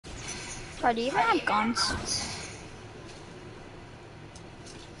Bro, do you even have guns?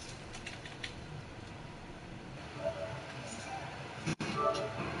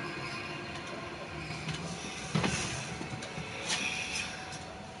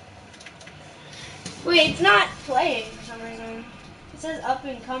 Wait, it's not playing for some reason. It says up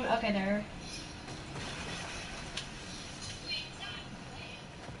and coming. Okay, there.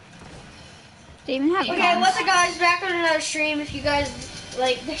 Do you even have Okay, guns? what's up, guys? Back on another stream. If you guys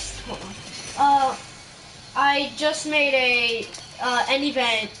like this, hold on. I just made a end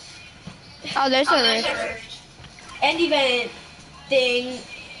event. Oh, there's a rift. End event thing,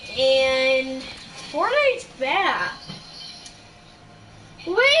 and Fortnite's back.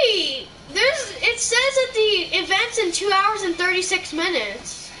 Wait, it says that the event's in 2 hours and 36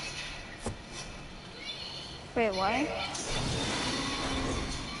 minutes. Wait, what?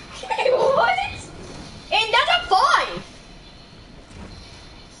 Wait, what? And that's at 5.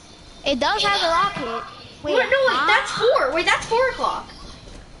 It does have a rocket. Wait, Wait, no, that's 4. Wait, that's 4 o'clock.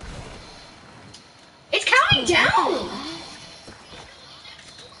 It's counting down.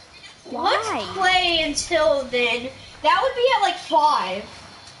 Why? Let's play until then. That would be at like 5.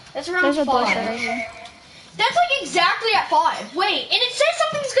 That's around There's 5. a bush right here. That's like exactly at 5. Wait, and it says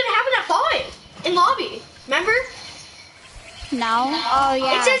something's gonna happen at 5 in lobby. Remember? No. Oh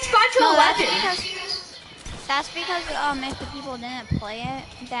yeah. It says 5 to no, 11. That's because if the people didn't play it,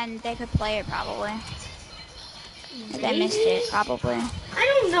 then they could play it probably. If they missed it, probably.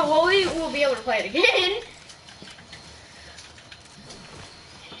 I don't know. Well, we will be able to play it again.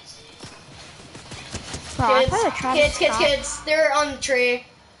 Bro, I thought it tried to stop. Kids. They're on the tree.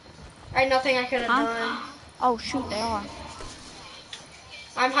 I had nothing I could have done. Oh shoot, they are.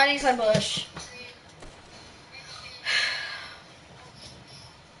 I'm hiding inside bush.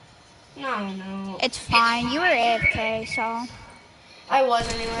 No. It's fine. You were AFK, so. I was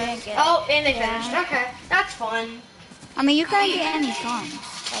anyway. Oh, and they finished. Okay, that's fun. I mean, you couldn't get any guns.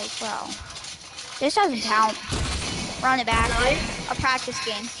 Like, bro. This doesn't count. Run it back. Nice. A practice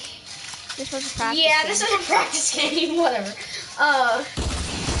game. This was a practice game. Yeah, this is a practice game. Whatever. I'm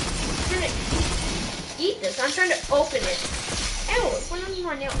trying to eat this. I'm trying to open it. Ew, it's one on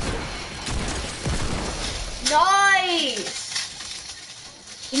my nail. Nice.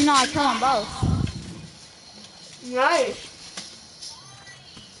 Even though I killed them both. Nice.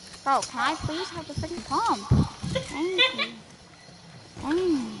 Bro, can I please have the freaking pump? Thank you.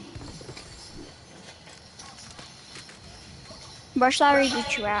 Dang. Where should I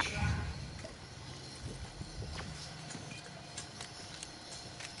reboot you at?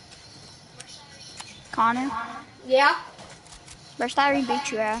 Connor? Yeah? Where should I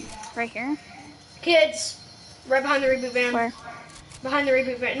reboot you at? Right here? Kids, right behind the reboot van. Where? Behind the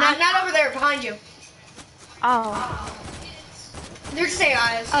reboot van. Not over there, behind you. Oh. They're just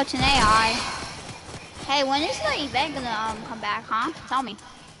AIs. Oh, it's an AI. Hey, when is the event gonna come back, huh? Tell me.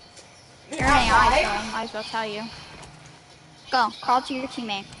 You're an AI, so I might as well tell you. Go, call to your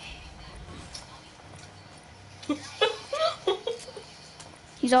teammate.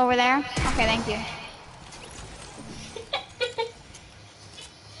 He's over there? Okay, thank you.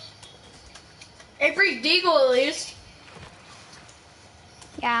 Hey, free Deagle at least.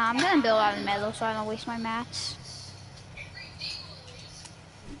 Yeah, I'm gonna build out of the middle so I don't waste my mats.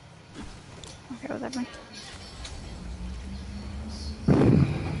 Okay, whatever.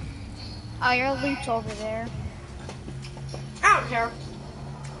 Oh, your loot's over there. I don't care.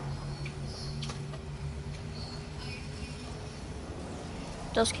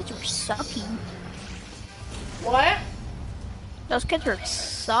 Those kids were sucking. What? Those kids were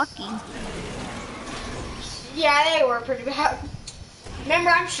sucking. Yeah, they were pretty bad. Remember,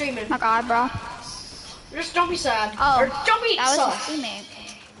 I'm streaming. My God, bro. Just don't be sad. Oh, or don't be that was sus. his teammate.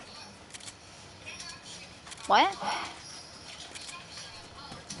 What?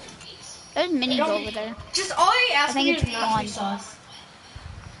 There's minis over there. Just all I ask you is it's not to be sus.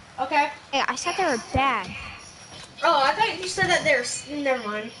 Okay. Hey, I said they were bad. Oh, I thought you said that there's. Never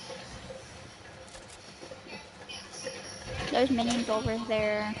mind. There's minis over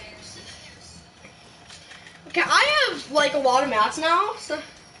there. Okay, I have like a lot of mats now, so.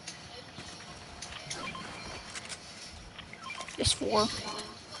 Just 4.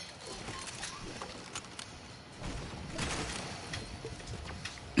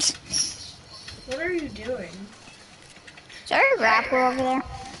 What are you doing? Is there a grappler over there?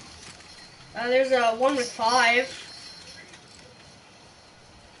 There's a one with 5.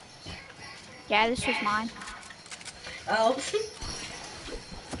 Yeah, this was mine. Oh.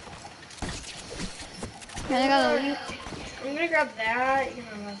 I'm gonna grab that. You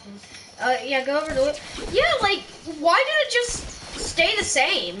can have this. Yeah, go over to it. Yeah, like, why did it just stay the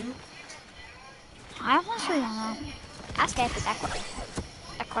same? I honestly don't know. Ask Epic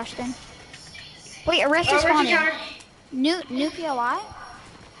that question. Wait, arrest is spawning. New POI?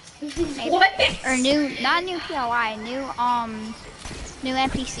 Maybe. What? Or not new POI, new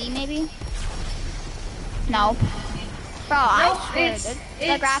NPC maybe? No. Bro, I swear,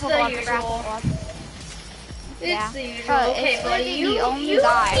 the grapple glove, the grapple glove. It's the usual. Bro, Okay, it's buddy, the only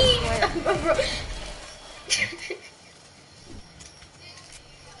guy, I swear.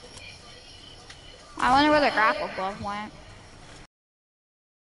 I wonder where the grapple glove went.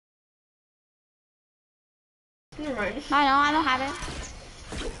 Never mind. I don't have it.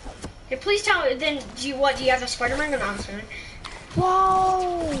 Okay, please tell me, then, do you have the Spider-Man or not?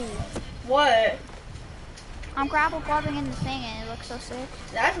 Whoa! What? I'm grapple gloving in the thing and it looks so sick.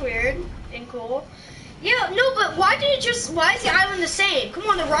 That's weird and cool. Yeah, no, but why is the island the same? Come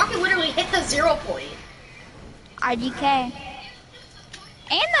on, the rocket literally hit the 0 point. IDK.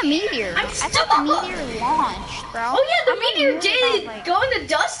 And the meteor. I thought the meteor launched, bro. Oh yeah, the meteor did go into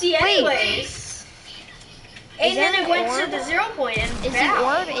Dusty anyways. And then it went to the 0 point and is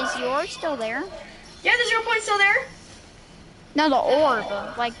the orb still there? Yeah, the 0 point's still there. No, the orb,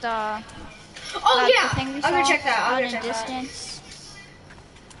 like the. Oh yeah, the thing we I'm saw gonna check that. out in distance.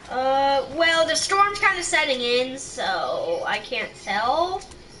 Well, the storm's kind of setting in, so I can't tell.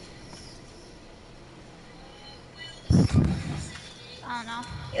 I don't know.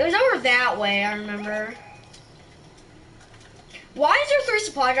 It was over that way, I remember. Why is there 3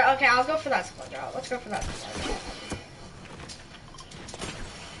 supply drops? Okay, I'll go for that supply drop. Let's go for that supply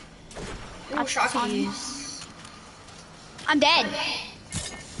drop. Ooh, shockies. I'm dead.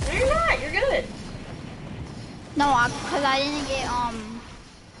 No, you're not. You're good. No, because I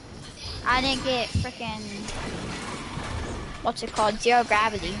didn't get freaking, what's it called? Zero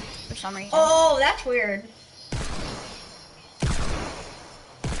gravity for some reason. Oh, that's weird.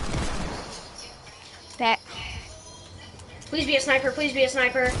 That. Please be a sniper. Please be a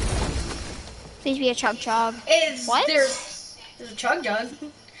sniper. Please be a chug chug. What? There's a chug jug.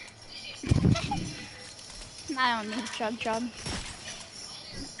 I don't need chug chug.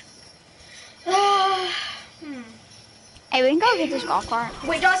 Hey, we can go get this golf cart.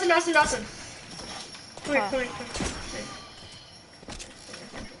 Wait, Dawson. Come here, come here.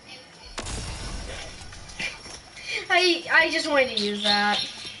 I just wanted to use that.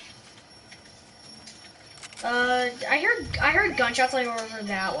 I heard gunshots like over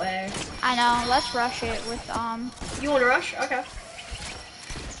that way. I know. Let's rush it with You want to rush? Okay.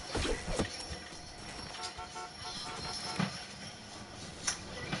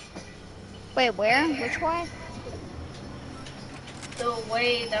 Wait, where? Which way? The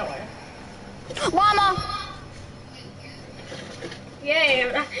way that way. Llama!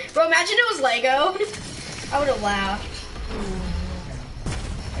 Yay. Bro, imagine it was Lego. I would have laughed.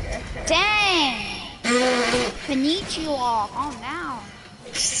 Okay. Dang! Konnichiwa, calm down.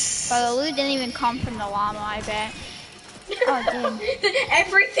 But the loot didn't even come from the llama, I bet. Oh, it did.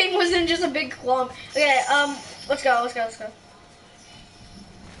 Everything was in just a big clump. Okay, let's go.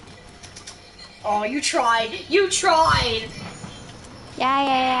 Oh, you tried. Yeah.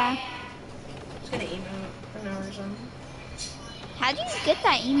 Just gonna emote for no reason. How'd you get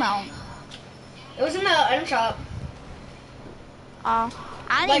that emote? It was in the item shop. Oh,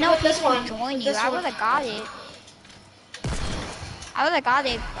 I didn't know if this people one. could join you. I would have got it. I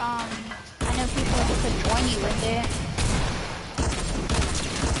know people could join you with it.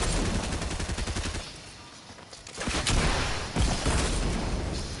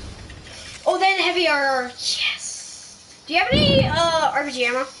 Oh, then heavy RR. Yes. Do you have any RPG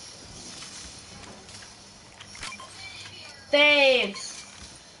ammo? Thanks.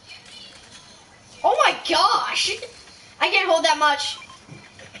 Oh my gosh. I can't hold that much.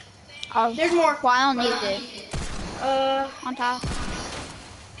 Oh, there's more. Well, I don't need it. On top.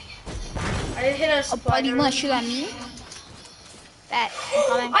 I hit a Oh, buddy, you wanna shoot at me? That.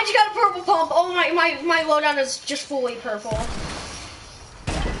 I just got a purple pump. Oh my loadout is just fully purple.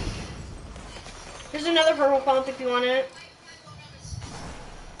 There's another purple pump if you want it.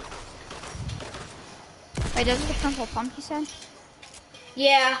 Wait, does the purple pump you said?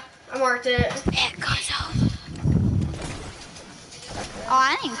 Yeah, I marked it. It goes over. Oh,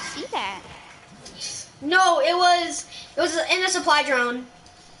 I didn't even see that. No, it was in a supply drone.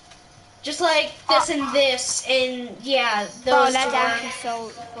 Just like this and this, and yeah, those. Oh,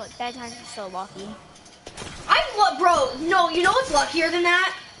 that's actually so lucky. Bro, no, you know what's luckier than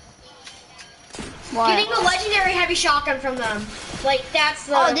that? What? Getting the legendary heavy shotgun from them. Like, that's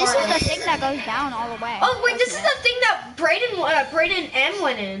the. Oh, this is the thing that goes down all the way. Oh, wait, this is the thing that Brayden M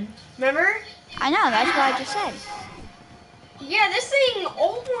went in. Remember? I know, that's what I just said. Yeah, this thing,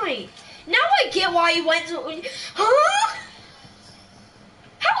 oh my. Now I get why you went to... Huh?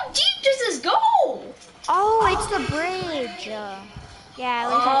 How deep does this go? Oh, it's the bridge. Yeah, at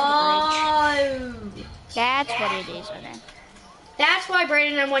least that's the bridge. That's what it is, okay. That's why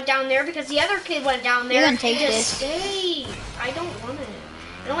Brayden and I went down there, because the other kid went down there. You're gonna take and this. Stayed. I don't want it.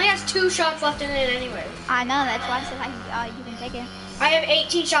 It only has 2 shots left in it anyway. I know, that's why I said you can take it. I have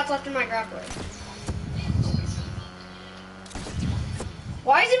 18 shots left in my grappler.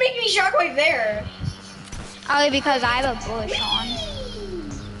 Why is it making me shockwave there? Oh, because I have a bush on.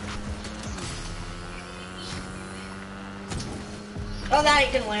 Oh, that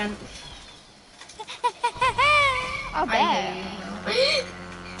ain't gonna land. I'll bet.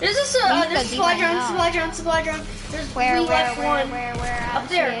 There's a supply drone. There's Where? one. Up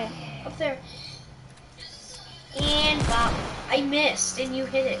there. Up there. And wow, I missed and you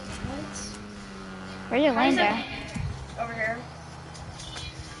hit it. What? Where'd you land there? Over here.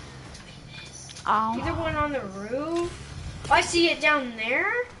 Oh. Either one on the roof. Oh, I see it down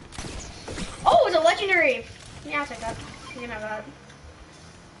there. Oh, it's a legendary. Yeah, I'll take that. You can have that.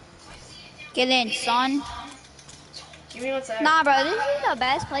 Get in, son. Give me one sec. Nah, bro, this is the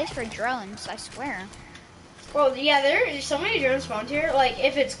best place for drones, I swear. Well, yeah, there's so many drones spawned here. Like,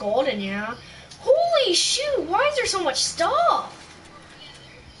 if it's golden, yeah. Holy shoot, why is there so much stuff?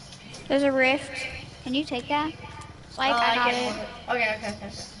 There's a rift. Can you take that? It's like, I got it. Okay.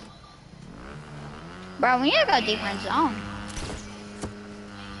 Bro, we need to go deeper in zone.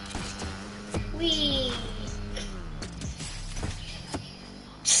 Wee.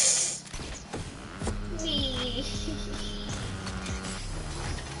 Wee.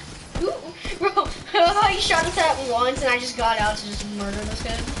 Ooh, bro, I shot us at once and I just got out to just murder this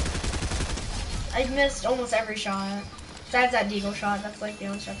kid. I missed almost every shot. Besides that deagle shot, that's like the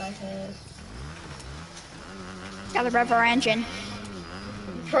only shot I hit. Got the rev our engine.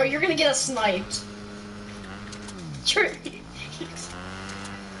 Bro, you're gonna get us sniped.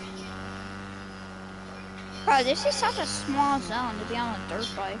 Bro, this is such a small zone to be on a dirt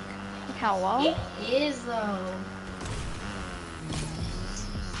bike. Look how low. It is though.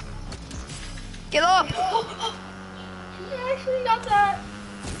 Get up! I actually got that.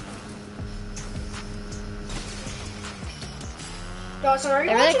 Dawson, are you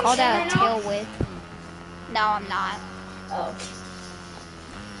They really watching call that right a now? tail whip. No, I'm not. Oh.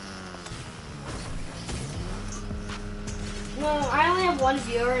 Well, I only have one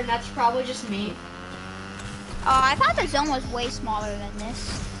viewer, and that's probably just me. Oh, I thought the zone was way smaller than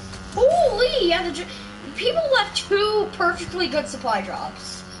this. Holy, yeah, people left 2 perfectly good supply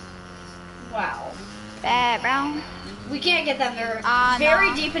drops. Wow. Bad, bro. We can't get them. They're No.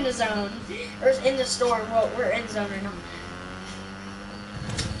 very deep in the zone, or in the storm. Well, we're in zone right now.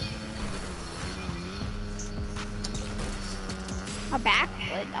 A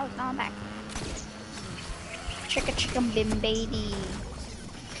backwood? That was not a back. Chicken bim baby.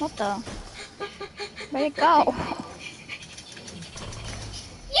 What the? Where'd it go?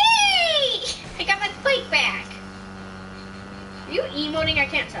 Yay! I got my bike back. Are you emoting? I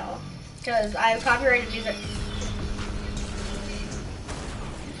can't tell. Because I have copyrighted music.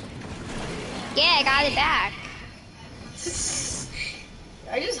 Yeah, I got it back.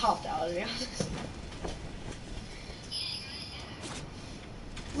 I just hopped out, to be honest.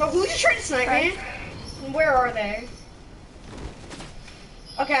 But who just tried to snipe me? Where are they?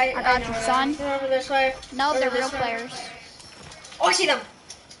 Okay, I got you, son. They're over this way. No, they're Over real this way. players. Oh, I see them.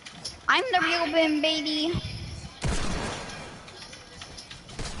 I'm the real bim baby.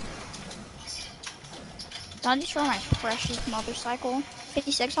 Don't destroy my precious motorcycle.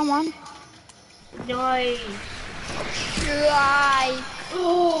 56 on one. Nice. Right.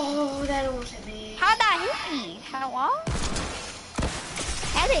 Oh, that almost hit me. How'd that hit me? Hello?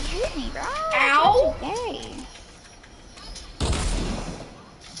 How'd it hit me, bro? Ow! Hey.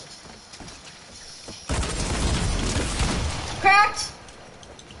 Cracked.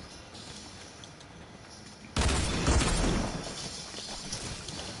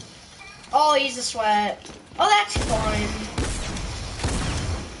 Oh, he's a sweat. Oh, that's fine.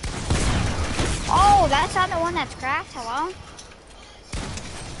 Oh, that's not the one that's cracked. Hello?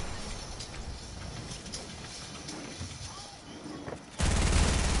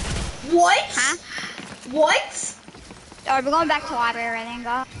 What? Huh? What? Alright, we're going back to library, I think.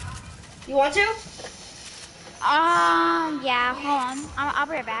 You want to? Yeah, hold on. I'll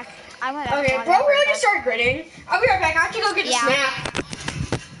be right back. I went back Okay, to bro, library. we're gonna start gritting. I'll be right back. I have to go get a Yeah. snack.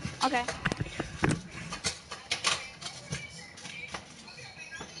 Okay.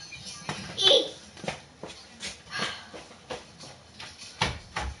 Eat.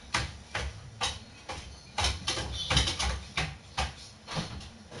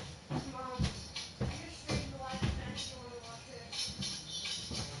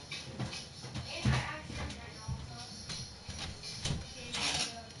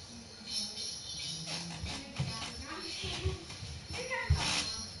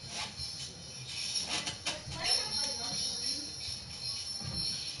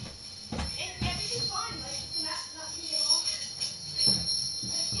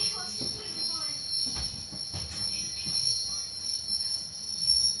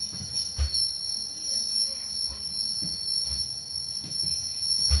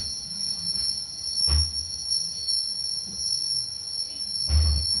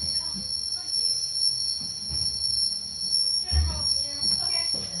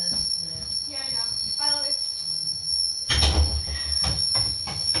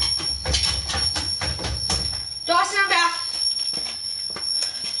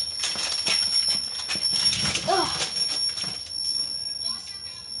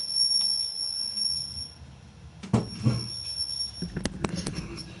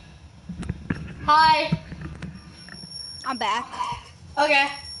 Hi. I'm back. Okay.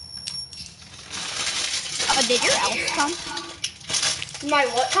 Did your else come? My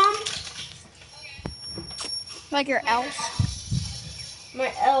what come? Like your else?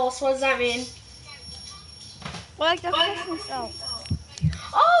 My else? What does that mean? Well, like the Christmas elf.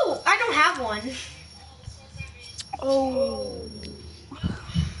 Oh, I don't have one. Oh.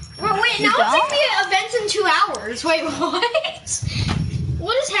 Wait, You now it's don't? like the event's in 2 hours. Wait, what?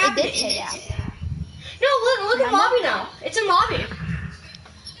 What is It happening? did say that. No, look at Remember? lobby now. It's in lobby.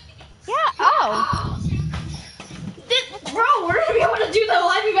 Yeah, oh. Bro, we're gonna be able to do the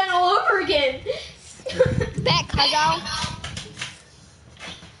live event all over again. Bet, cuzzo.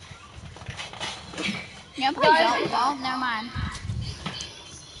 You know, play Guys. Zone. Well, never mind.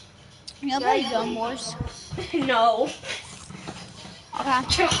 You know, play Zone Wars. No.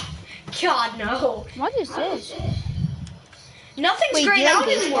 Okay. God, no. What is this? Nothing's Wait, do grayed you like out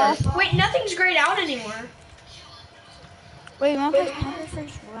anymore. baseball? Wait, nothing's grayed out anymore. Wait, you want to play Panther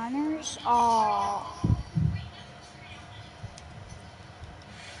First Runners? Oh.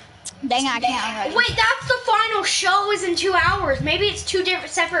 Dang, I can't already. Wait, that's the final show is in 2 hours. Maybe it's two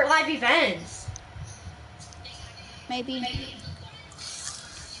different separate live events. Maybe.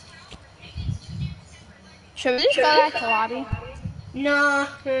 Should we just go back to lobby? No.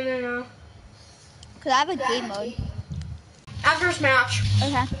 Because I have a game mode. After this match.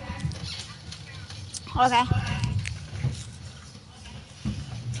 Okay. Okay.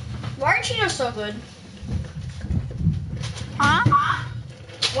 Why are Cheetos so good? Huh?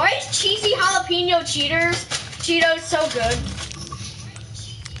 Why is cheesy jalapeno Cheetos so good?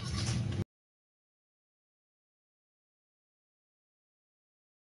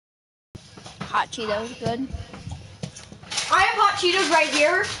 Hot Cheetos, good. I have hot Cheetos right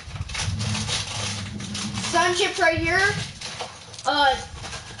here. Sun chips right here.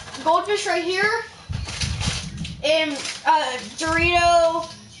 Goldfish right here. And Dorito.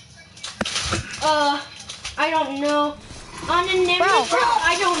 I don't know. Unanimous. Bro.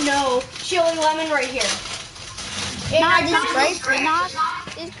 I don't know. Chili lemon right here. And Nah, I this found-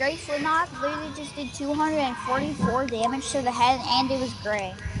 great Flintlock, literally just did 244 damage to the head, and it was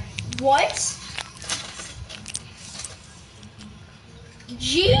gray. What?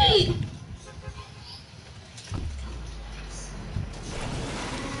 Gee.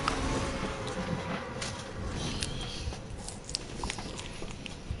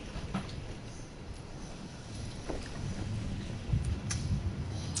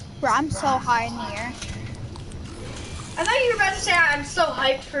 Bro, I'm so high in the air. I thought you were about to say I'm so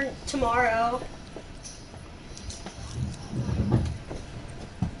hyped for tomorrow.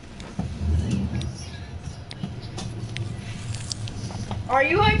 Are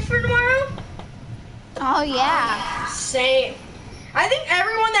you hyped for tomorrow? Oh, yeah. Same. I think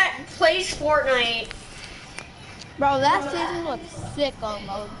everyone that plays Fortnite. Bro, that season looks sick on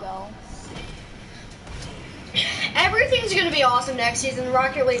mode, though. Everything's gonna be awesome next season.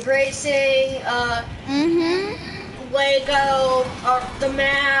 Rocket League Racing, Lego, the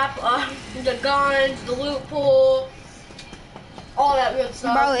map, the guns, the loot pool, all that good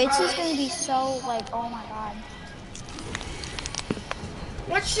stuff. Bro, it's just gonna be so, like, oh my god.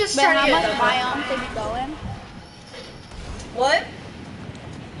 Let's just But try how to much get biomes did we go in? What?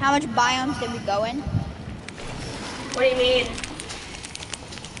 How much biomes did we go in? What do you mean?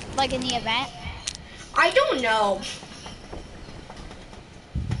 Like, in the event? I don't know.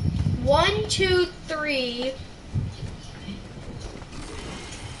 1, 2, 3.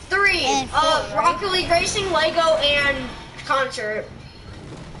 3. And 4, right? Rocket League Racing, Lego, and concert.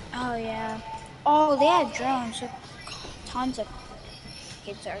 Oh, yeah. Oh, they had drones, so tons of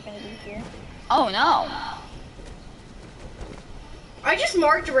kids are gonna be here. Oh, no. I just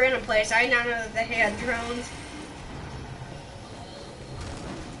marked a random place. I did not know that they had drones.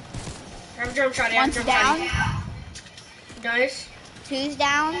 I have a drum shot. One's down. Nice. 2's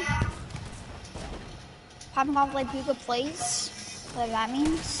down. Popping off like Puka plays. Whatever that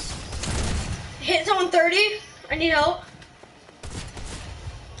means. Hit someone 30. I need help.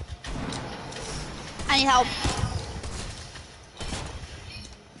 I need help.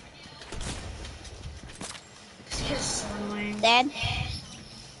 This kid is so annoying. Dead.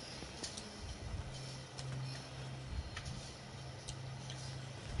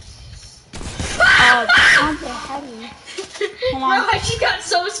 Oh, that's so heavy. Hold on. Bro, I just got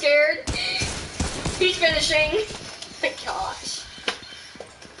so scared. He's finishing. My gosh.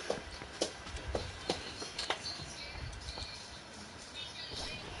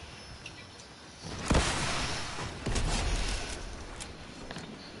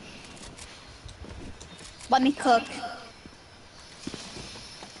 Let me cook.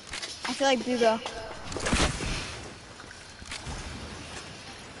 I feel like Buga.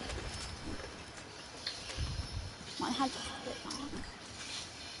 Might have to flip knock.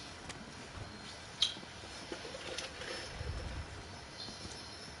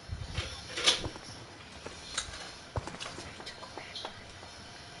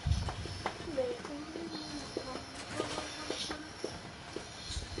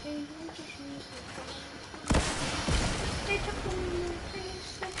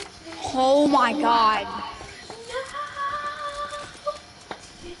 Oh my god.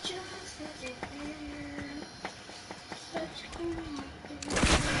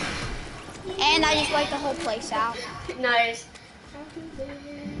 And I just wiped the whole place out. Nice.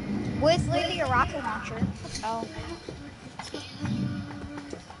 With literally a rocket launcher. Let's go.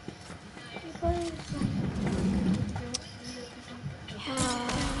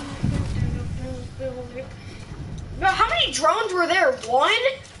 Bro, how many drones were there? One?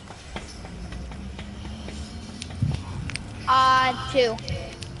 Two.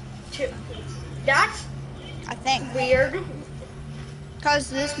 Two. That's I think. weird. Cause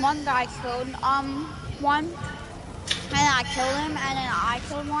this one guy killed one, and then I killed him, and then I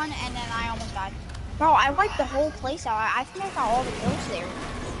killed one, and then I almost died. Bro, I wiped the whole place out. I think I got all the kills there.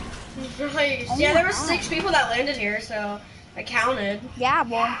 Nice. Oh Yeah, there were God. 6 people that landed here, so I counted. Yeah,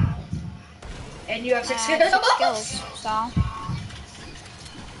 well, And you have 6 I had 6 kills, so.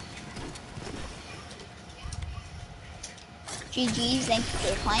 GG's, thank you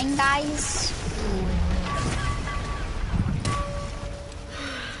for playing, guys.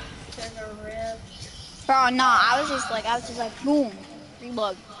 There's a rift. Bro, no, I was just like, boom,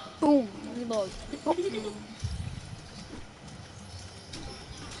 reload, boom, reload. Boom.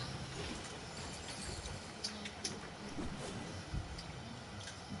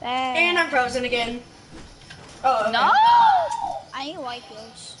 And I'm frozen again. Oh, okay. No! I need white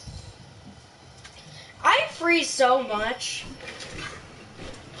heals. I freeze so much.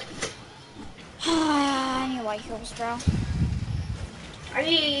 I need white heals, bro. I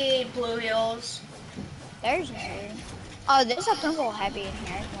need blue heals. There's you. Oh, there's a purple heavy in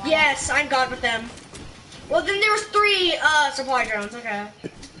here. Yes, I'm god with them. Well, then there was 3 supply drones. Okay.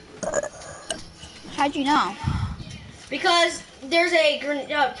 How'd you know? Because there's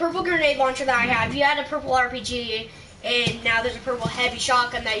a purple grenade launcher that I have. You had a purple RPG, and now there's a purple heavy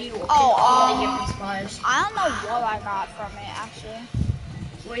shotgun that you can only get from supplies. I don't know what I got from it, actually.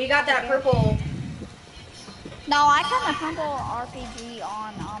 Well, you got that purple. No, I got a purple RPG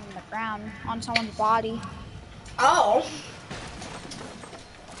on the ground, on someone's body. Oh.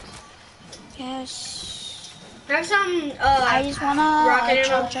 Yes. I have some I just wanna rocket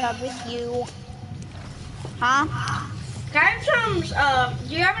ammo. catch up with you. Huh? Can I have some,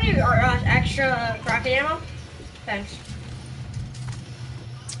 do you have any extra rocket ammo? Thanks.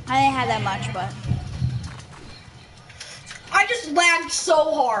 I didn't have that much, but. I just lagged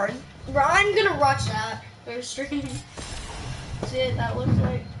so hard. Bro, I'm gonna watch that. There's stream. See what that looks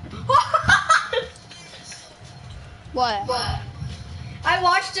like? What? I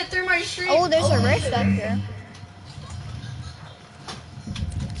watched it through my stream. Oh, there's a rift up here.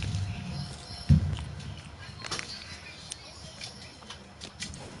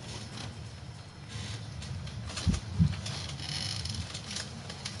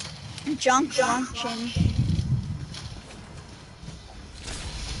 Junction.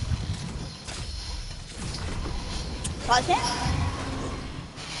 Was it?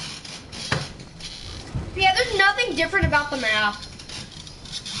 Yeah, there's nothing different about the map.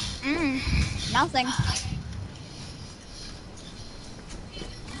 Nothing.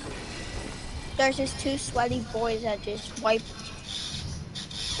 There's just 2 sweaty boys that just wiped.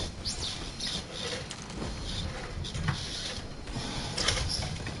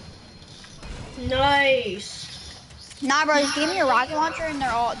 Nice. Nah, bro, just give me a rocket launcher and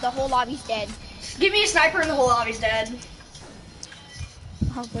the whole lobby's dead. Give me a sniper and the whole lobby's dead.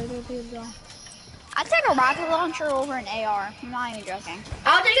 Oh, I'd take a rocket launcher over an AR. I'm not even joking.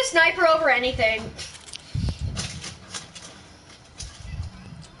 I'll take a sniper over anything.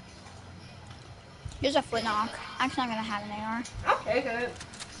 Here's a foot knock. Actually, I'm gonna have an AR. Okay, good.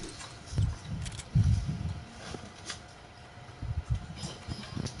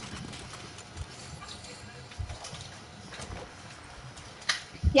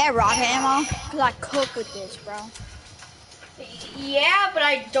 Yeah, rocket ammo. Cause I cook with this, bro. Yeah, but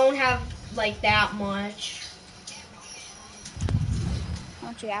I don't have like that much. How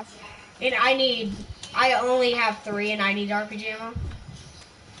much you have? And I only have 3 and I need RPG ammo.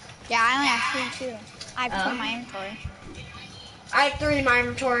 Yeah, I only have 3 too. I have 2 in my inventory. I have 3 in my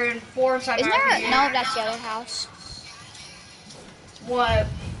inventory and 4 inside Isn't my there? RPG. No, that's the other house. What?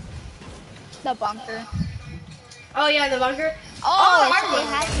 The bunker. Oh yeah, the bunker. Oh, Oh, I it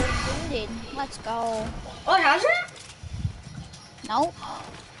remember has the bunker. included. Let's go. Oh, it has it? Nope.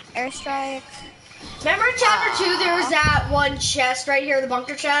 Airstrike. Remember in chapter 2, there was that one chest right here, the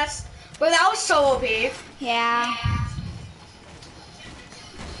bunker chest? But that was so OP. Yeah.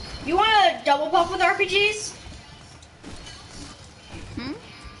 You want to double pump with RPGs? Hmm?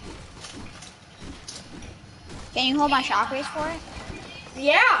 Can you hold my shockwaves for it?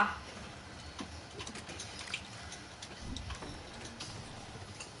 Yeah.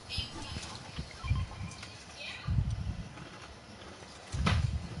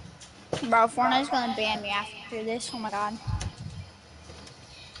 Bro, Fortnite's gonna ban me after this. Oh my god.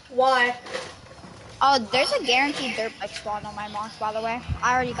 Why? Oh, there's a guaranteed dirt bike spawn on my mark, by the way.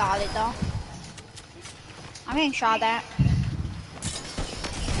 I already got it though. I'm getting shot at.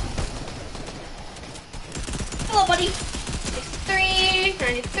 Hello, buddy. 63,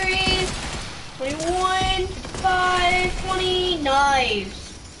 93, 21, 5, 20, nice.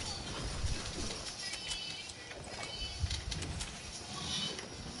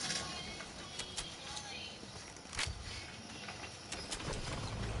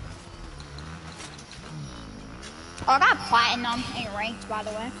 Oh, I got platinum and ranked, by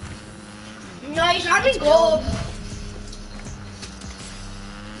the way. Nice, I'm It's in gold.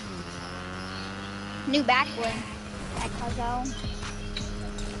 New back bling. That Cuzzo.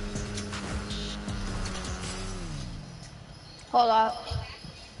 Hold up.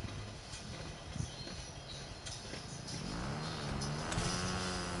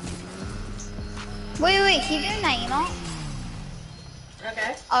 Wait, keep doing that emote.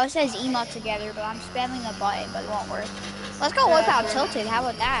 Okay. Oh, it says emote together, but I'm spamming the button, but it won't work. Let's go whip out Tilted. How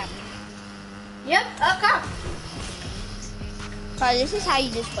about that? Yep, okay. But this is how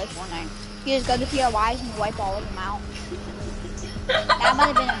you just play Fortnite. You just go to POIs and you wipe all of them out. That might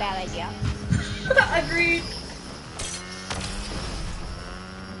have been a bad idea. Agreed.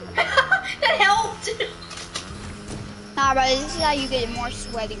 That helped. Nah, but this is how you get more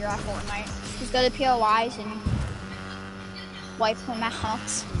sweatier at Fortnite. Just go to POIs and wipe them out.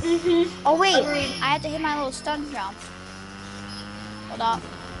 Oh wait, Agreed. I have to hit my little stun jump. Hold up.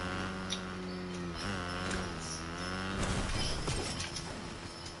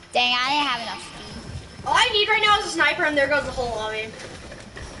 Dang, I didn't have enough speed. All I need right now is a sniper, and there goes the whole lobby.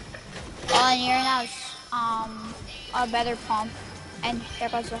 All I need right now is a better pump, and there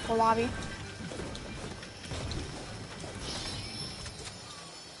goes the whole lobby.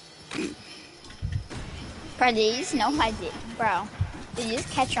 Bro, did you just know I did? Bro, did you just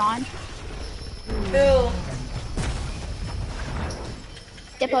catch on? Who?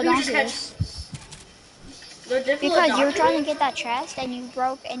 Diplo, Who don't just do catch? this. The Diplo Because you were doctor? trying to get that chest, and you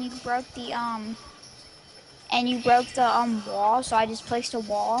broke the wall, so I just placed a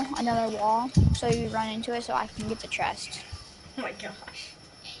wall, another wall, so you run into it so I can get the chest. Oh my gosh.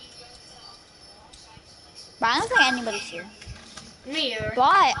 But I don't think anybody's here. Me either.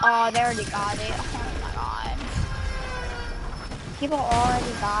 But, oh, they already got it. Oh my god. People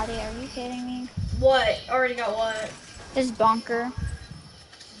already got it. Are you kidding me? What? Already got what? This bunker.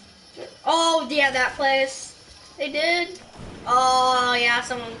 Oh, yeah, that place. They did? Oh, yeah,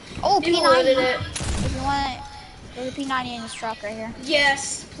 someone. Oh, People P90. looted it. If you want it, there's a P90 in this truck right here.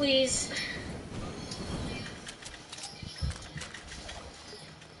 Yes, please.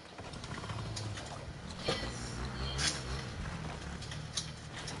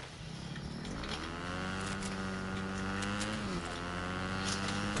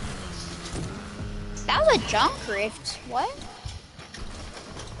 That was a junk rift. What?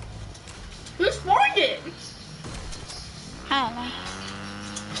 Who spawned it? I don't know.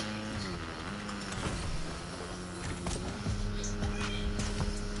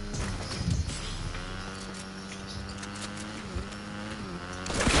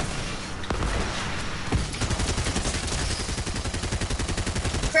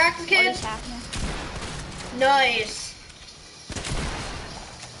 Crack the What kid? is happening? Nice.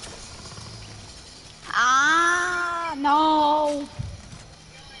 Ah, no.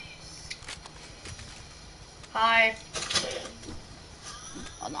 Hi.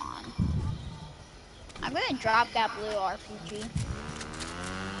 Hold on. I'm gonna drop that blue RPG.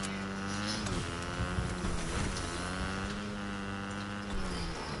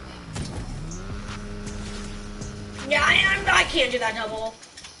 Yeah, I can't do that double.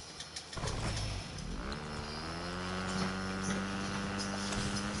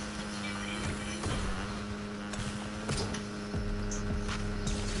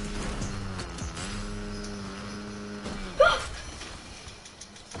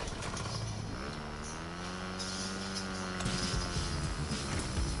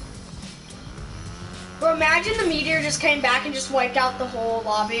 So imagine the meteor just came back and just wiped out the whole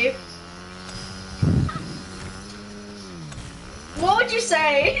lobby. What would you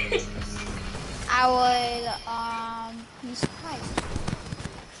say? I would be surprised.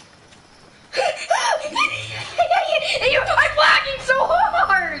 I'm lagging so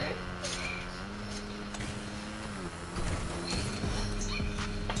hard.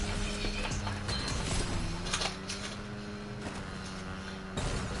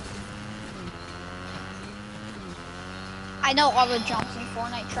 I know all the jumps in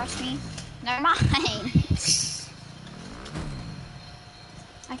Fortnite, trust me. Never mind.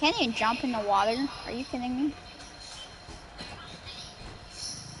 I can't even jump in the water. Are you kidding me?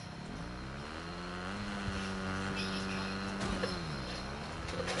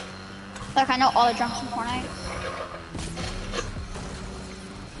 Look, I know all the jumps in Fortnite.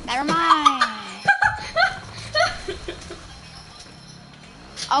 Never mind.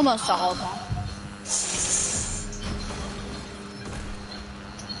 Almost all of them.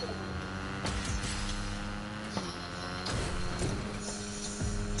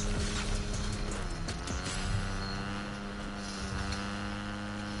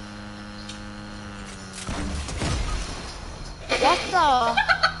 What the?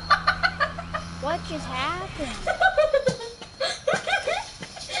 What just happened?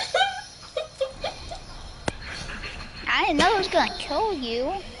 I didn't know it was gonna kill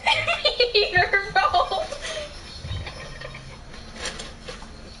you. Bro.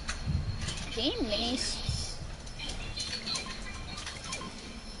 Game minis.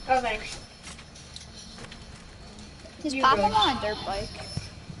 Oh, thanks. Just You pop good. him on a dirt bike.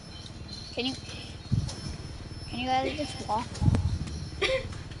 Can you guys just walk?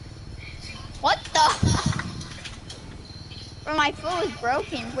 What the? Bro, my foot was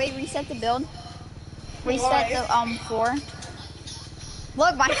broken. Wait, reset the build. Reset the floor.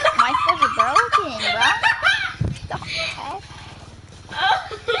 Look, my foot is broken, bro. What the heck?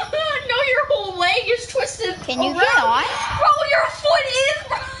 No, your whole leg is twisted. Can you around. get on? Bro, your foot is.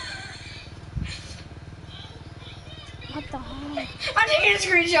 What the heck? I'm taking a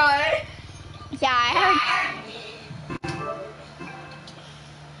screenshot. Yeah, I heard.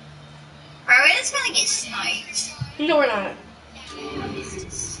 Bro, we're just gonna get sniped. No, we're not.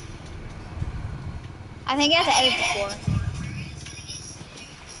 I think I have to edit the floor.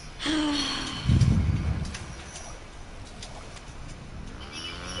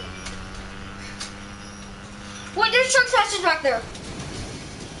 Wait, there's truck statues back there.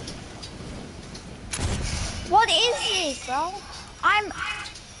 What is this, bro? I'm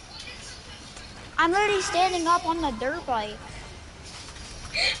literally standing up on the dirt bike.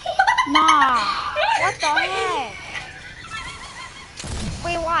 Nah. What the heck?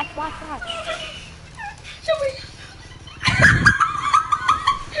 Wait, watch.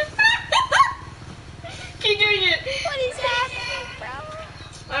 Keep doing it. What is happening, bro?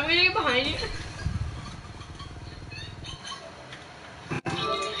 I'm gonna get behind you.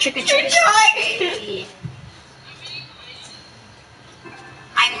 Chicken Screenshot.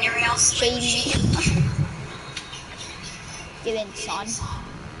 I'm the real Shady. Get in, son.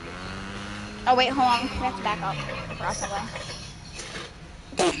 Oh wait, hold on. We have to back up. Probably.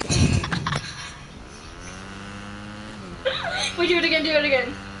 Wait, do it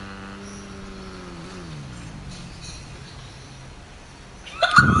again.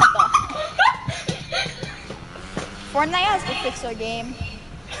 Fortnite has to fix their game.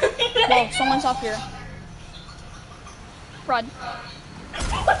 Whoa, someone's up here. Run.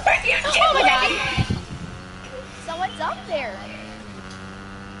 What are you doing? Oh my god. Someone's up there.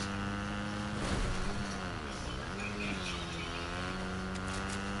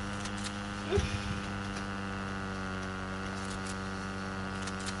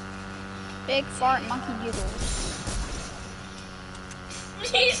 Big fart monkey doodles.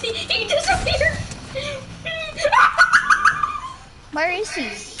 He disappeared. Where is he?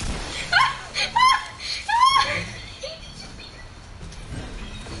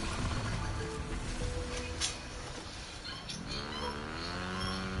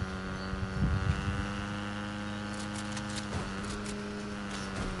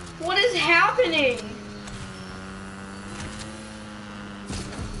 What is happening?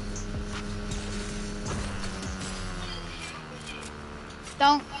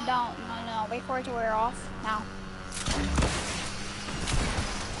 Don't, no, wait for it to wear off. Now.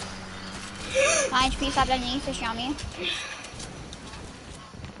 9 HP, stop that knee, fish on me.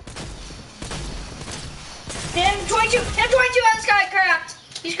 Him 22 on this guy cracked.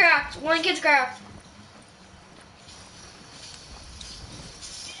 He's cracked. One kid's cracked.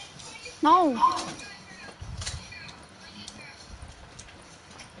 No.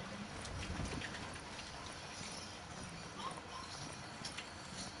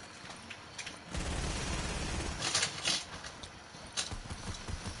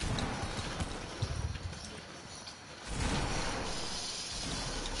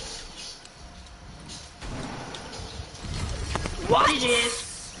 GG's.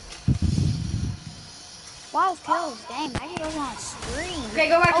 12 kills. Dang, that goes on a spree. Okay,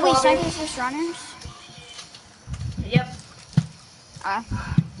 go back to Oh, wait, lobby. snipers versus runners? Yep. Uh,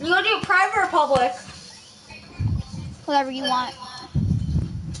 You gonna do private or public? whatever you want.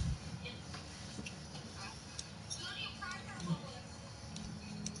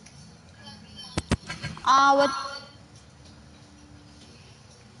 What?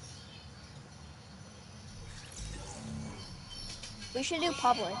 We should do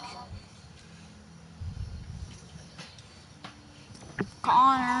public.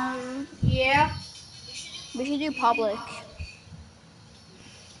 Connor. Yeah. We should do public.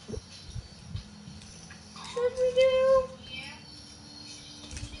 Should we do?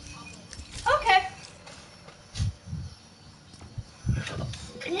 Okay.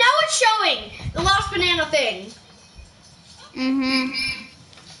 Now it's showing the last banana thing. Mm-hmm.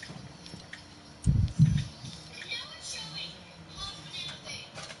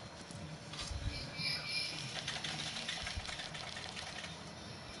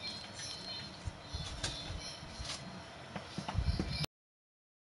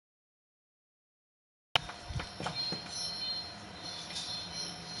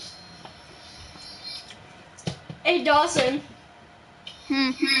 Hey Dawson,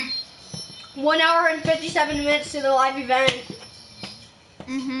 Hmm. 1 hour and 57 minutes to the live event.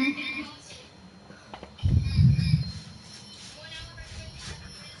 Mm-hmm.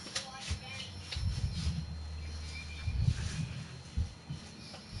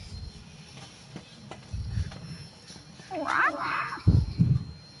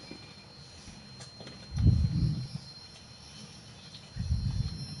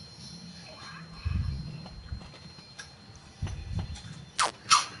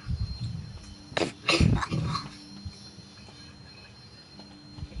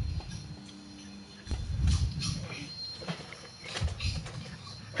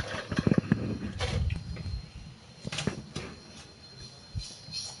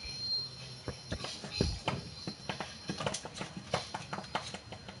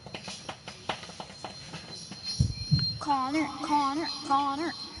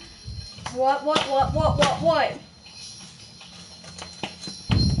 Connor. What?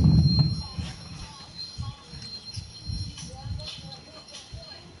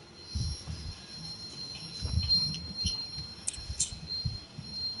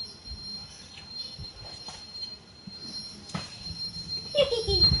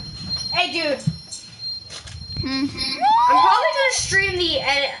 Hey dude, Hmm. I'm probably gonna stream the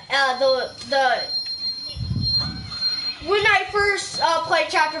when I first played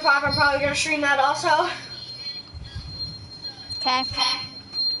Chapter 5. I'm probably gonna stream that also. Okay.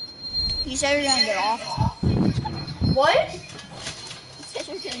 You said you're gonna get off. What? You said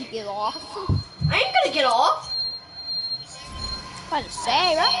you're gonna get off. I ain't gonna get off. What to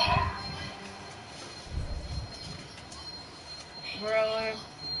say, right? Really?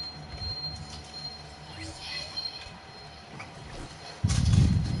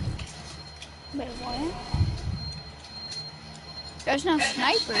 Wait, what? There's no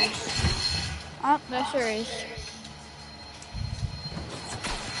snipers. Oh, yes there is.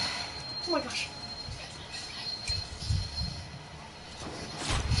 Oh my gosh.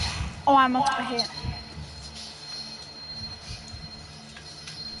 Oh, I must have hit.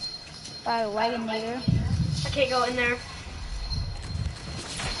 By a wagon leader. I can't go in there.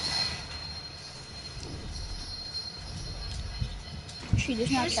 She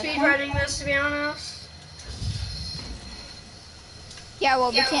does not Just check speed point. running this, to be honest. Yeah,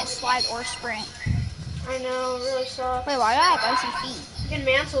 well, we can't slide or sprint. I know, it really sucks. Wait, why do I have icy feet? You can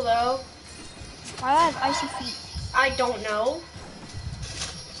mantle though. Why do I have icy feet? I don't know.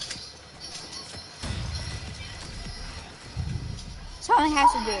 Something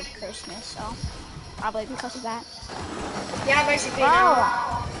has to do with Christmas, so probably because of that. Yeah, basically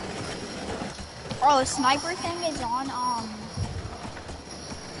now. Oh, the sniper thing is on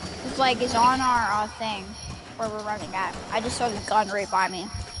is on our thing where we're running at. I just saw the gun right by me.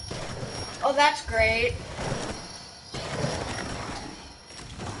 Oh, that's great.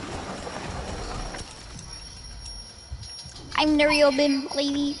 I'm the real bin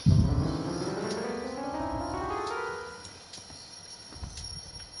lady.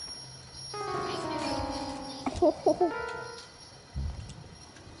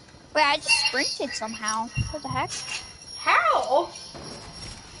 Wait, I just sprinted somehow. What the heck? How?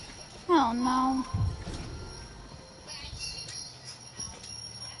 Oh no.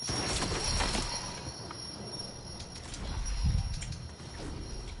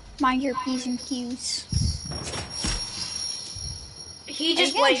 Mind your P's and Q's. He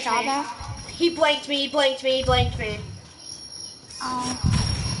just blanked me. He blanked me. Oh.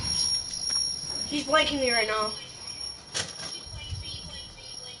 He's blanking me right now.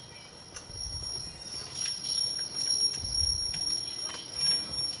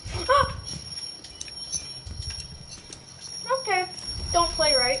 Ah! Okay. Don't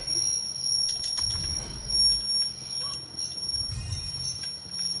play right.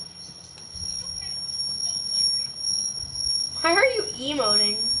 Why are you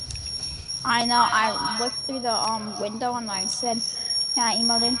emoting? I know. I looked through the window and I said, yeah, I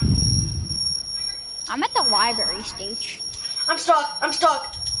emoted. I'm at the library stage. I'm stuck. I'm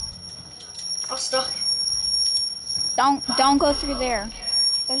stuck. I'm stuck. Don't go through there.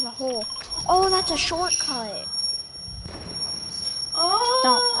 There's a hole. Oh, that's a shortcut.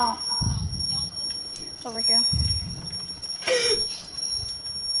 Don't. Oh. It's over here.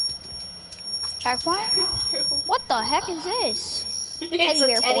 Checkpoint? What the heck is this? It's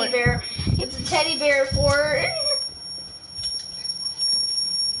a teddy bear. It's a teddy bear fort.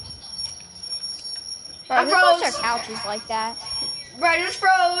 Bro, who puts their couches like that? Bro, I just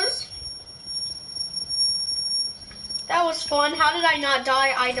froze. That was fun. How did I not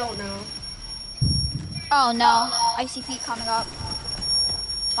die? I don't know. Oh no, ICP coming up.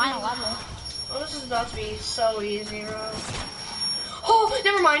 Final level. Oh, this is about to be so easy, bro. Oh,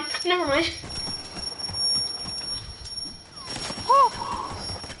 never mind. Never mind. Oh.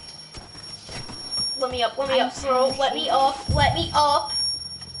 Let me up, bro. Let me up, let me up.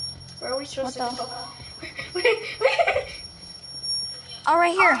 Where are we supposed to go? Oh,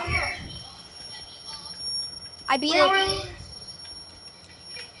 right here. I beat it.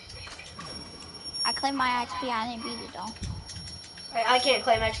 I claimed my XP, I didn't beat it though. I can't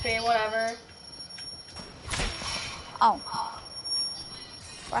claim XP, whatever. Oh.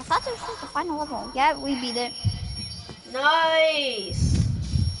 Well, I thought this was the final level. Yeah, we beat it. Nice.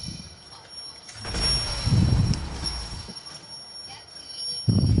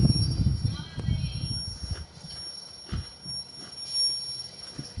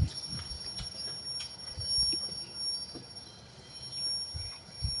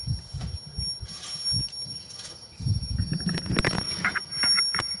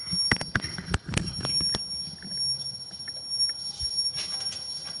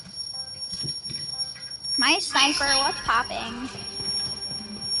 My sniper, what's popping?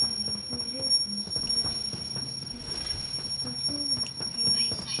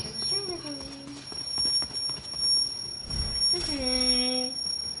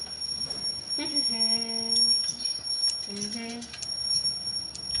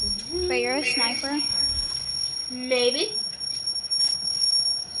 Wait, you're a sniper? Maybe.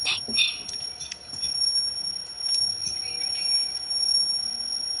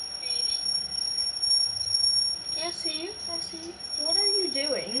 I see. What are you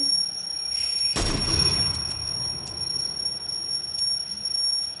doing?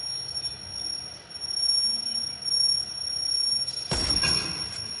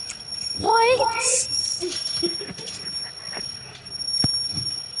 What?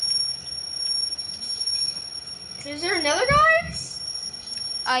 Is there another guy?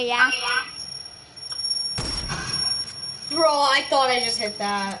 Oh yeah. Bro, I thought I just hit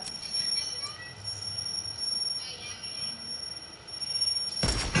that.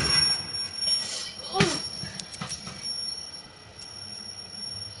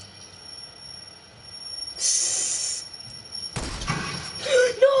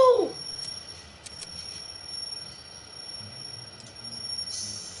 No!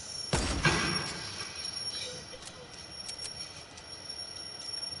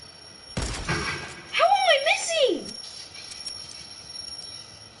 How am I missing?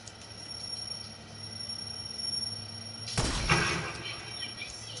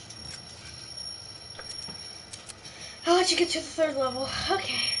 I'll let you get to the third level.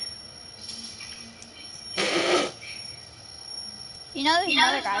 Okay. You know there's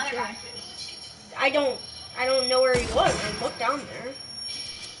another guy too. I don't know where he was. I looked down there.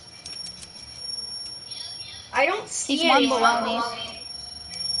 I don't see He's one anyone. below me.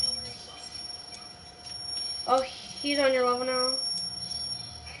 Oh, he's on your level now.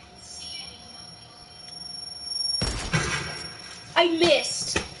 I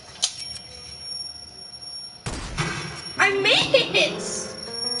missed. I missed.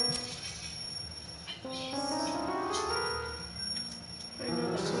 I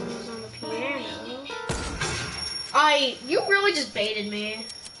know someone was on the piano. You really just baited me.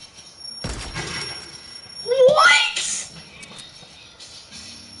 What?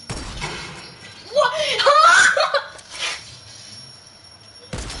 What?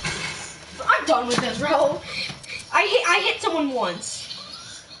 I'm done with this, bro. I hit someone once.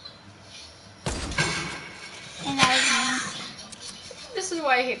 And that was me. is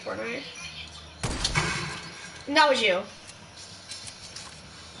why I hate Fortnite. And that was you.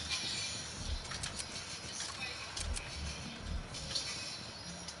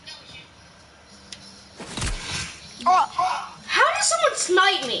 Oh, How does someone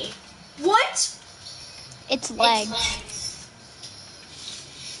snipe me? What? it's legs.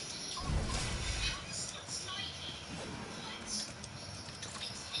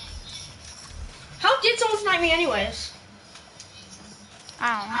 How did someone snipe me anyways?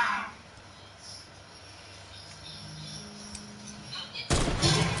 I don't know.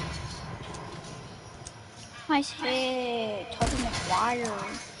 Nice hit. Toby McGuire.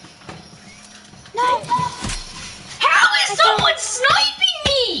 No! How is someone sniping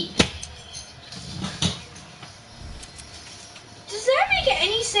me? Does that make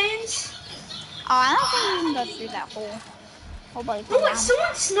any sense? Oh, I don't think you can go through that hole. Oh, buddy, No, come like down.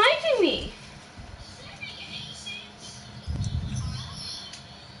 someone's sniping me.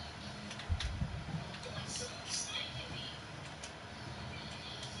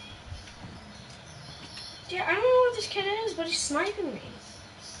 Yeah, I don't know what this kid is, but he's sniping me.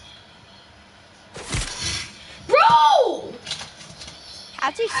 Bro!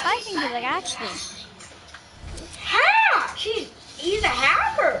 How's he sniping you, like, actually? Hack! He's a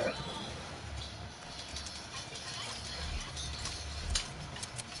hacker.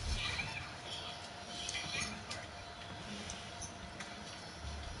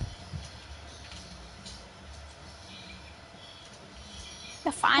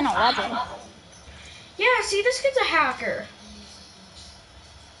 The final level. Yeah, see, this kid's a hacker.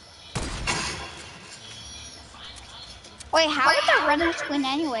 Wait, how would the runners win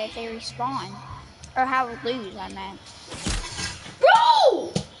anyway if they respawn? Or how would lose, I meant.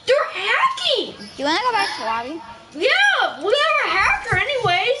 Bro! They're hacking! Do you want to go back to lobby? Yeah, well, they're a hacker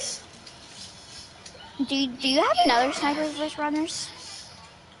anyways. Do you have another sniper versus runners?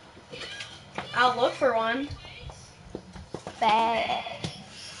 I'll look for one. Bet.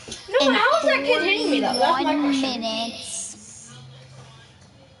 No, In how is that kid hitting me though? That's my 41 question. minutes.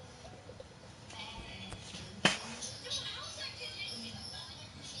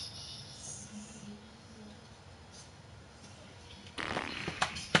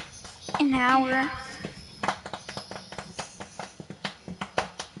 An hour.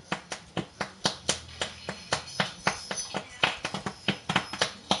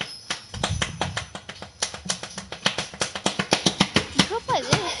 You could play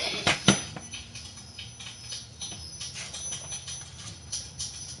this.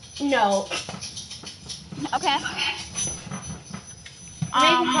 No. Okay. Make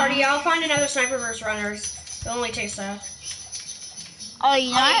a party. I'll find another sniper versus runners. It only takes that. Oh,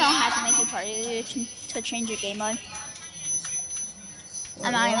 you know I don't have to make you party to change your game mode.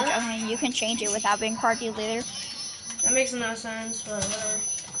 I'm not even joking. You can change it without being party leader. That makes no sense, but whatever.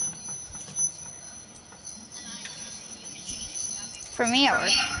 For me, it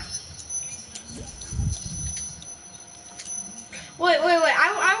worked. Wait.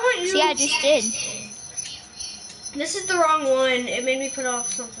 I want you. See, I just did. This is the wrong one. It made me put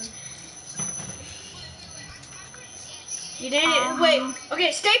off something. You didn't. Wait.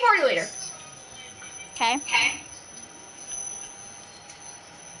 Okay, stay party leader. Okay.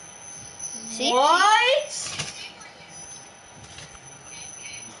 See? What?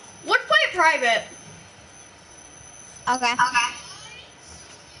 Let's play it private. Okay.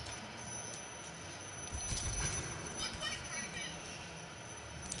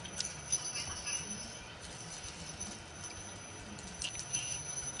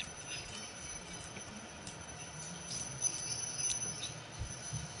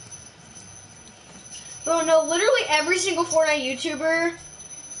 Oh no, literally every single Fortnite YouTuber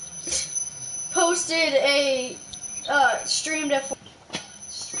posted a streamed at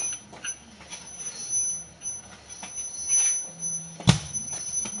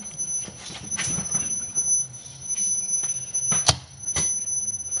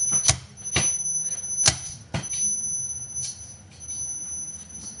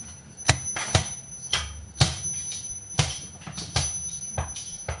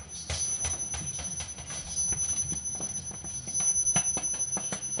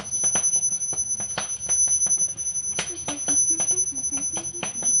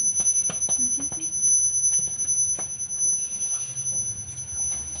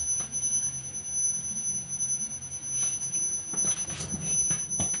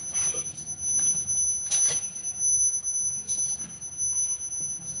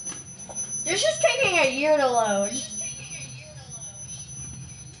This is taking a year to load.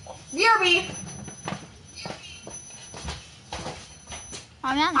 BRB.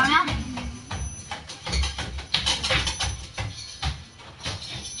 I'm not.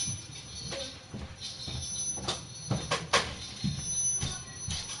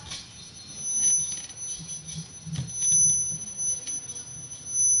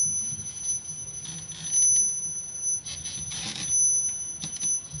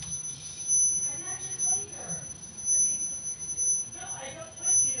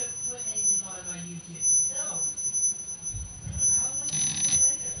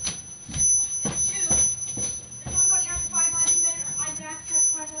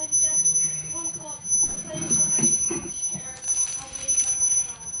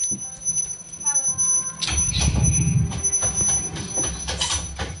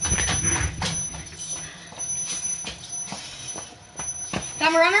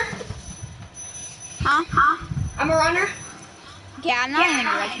 I'm a runner. Huh? I'm a runner. Yeah, I'm not in the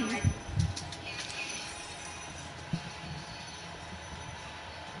red team.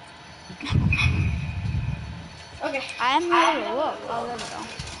 Okay. I haven't had a look. Oh, there we go.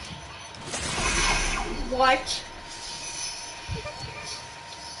 What?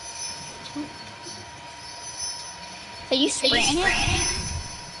 Are you sprinting it?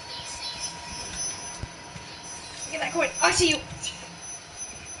 Get that coin. I see you.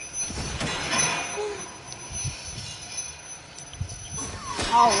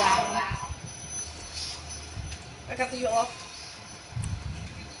 Oh, wow. I got the heal off.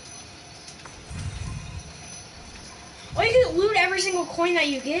 Oh, you can loot every single coin that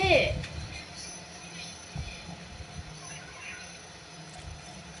you get.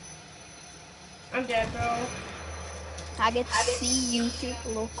 I'm dead, bro. I get to see you shoot a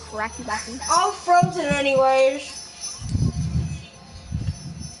little cracky backy. I'm frozen anyways.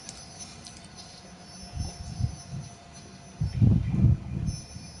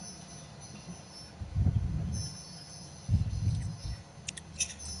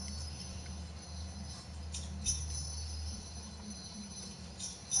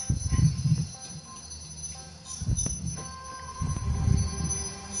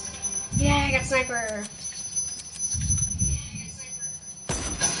 Yeah, I got sniper.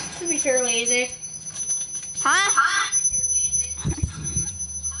 Should be fairly easy. Huh?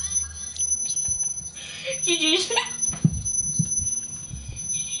 GG's.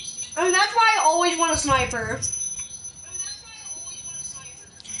 I mean, that's why I always want a sniper.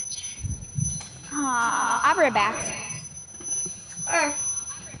 I'll be right back. Oh.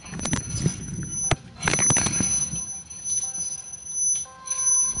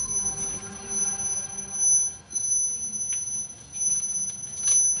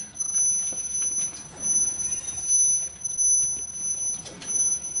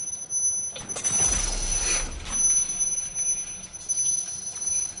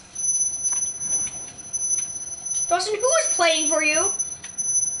 Dawson, who is playing for you?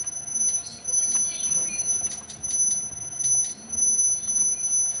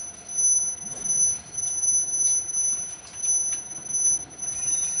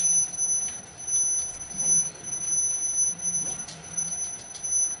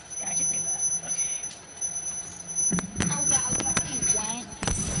 Yeah, I can read that. Okay.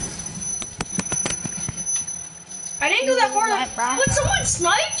 I didn't go that far, but someone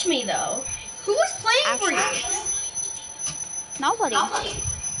sniped me though. Who was playing for you? Nobody.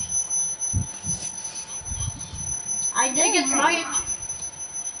 I did get sniped.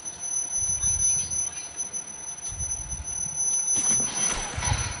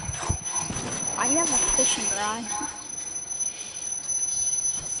 Why do you have a fishing rod?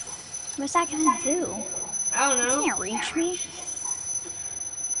 What's that gonna do? I don't know. You can't reach me.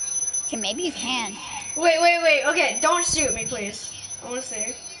 Okay, maybe you can. Wait. Okay, don't shoot me, please. I want to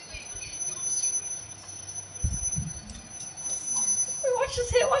see. Wait, watch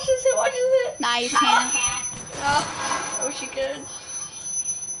this hit. Nah, you can't. Oh, I wish you could.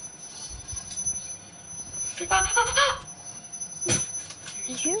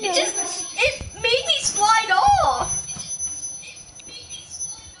 Did you really? It made me slide off.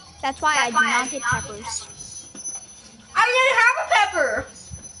 That's why I do not get peppers. I didn't have a pepper.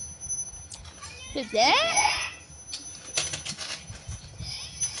 Is it?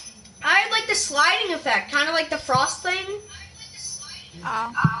 I had like the sliding effect, kind of like the frost thing.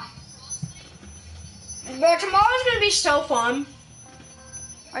 Oh. But tomorrow's gonna be so fun.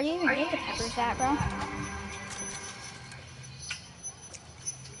 Where do you even get the peppers at, bro?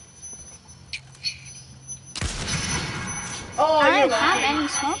 Oh, I you're don't have right. any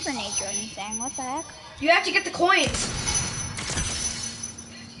smoke grenades or anything. What the heck? You have to get the coins.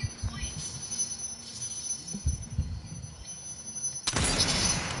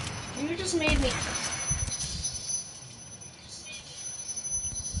 You just made me.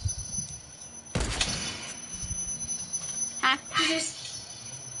 Huh?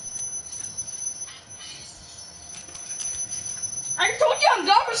 I told you I'm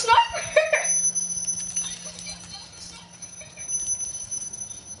dumb for sniper.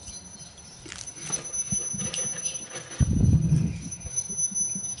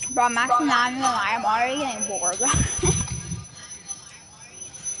 Bro, I'm actually not even gonna lie. I'm already getting bored.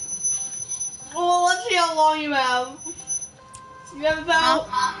 Well, let's see how long you have. You have about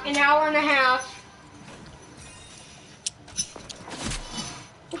an hour and a half.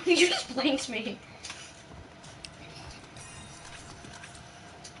 You just blinked me.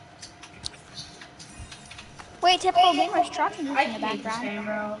 Wait, typical gamer's trucking I in the hate this background. game,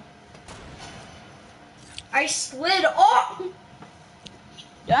 bro. I slid off.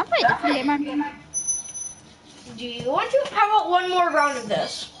 Do I play a different game? Do you want to? How about one more round of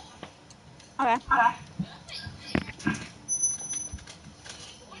this? Okay. How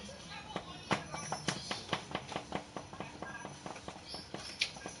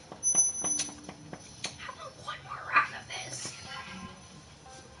about one more round of this?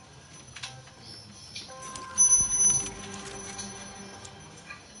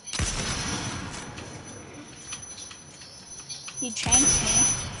 You changed me.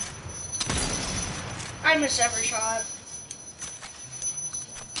 I miss every shot.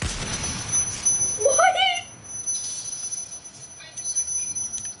 What?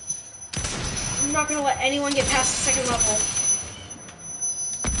 I'm not gonna let anyone get past the second level.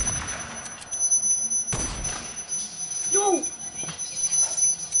 No!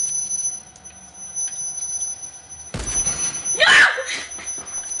 No!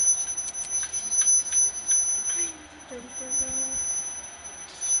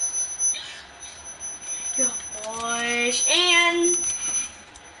 Good push, and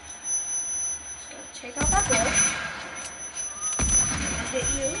take out that ball. Hit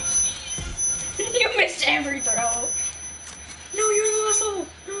you. You missed every throw. No, you're in the last level.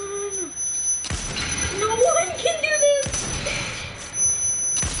 No. No one can do this.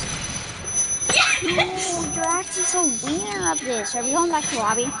 Yes! Oh, you're actually so winner of this. Are we going back to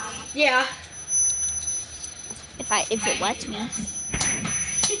lobby? Yeah. If it lets me.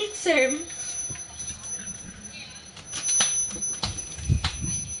 Same.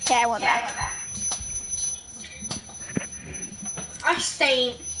 Okay, I went back. I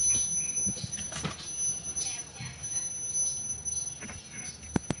stayed.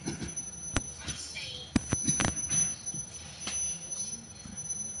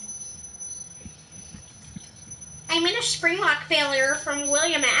 I'm in a spring lock failure from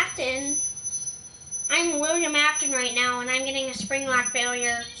William Afton. I'm William Afton right now, and I'm getting a spring lock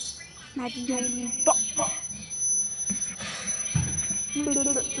failure. I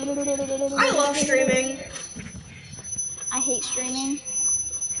I love streaming. I hate streaming.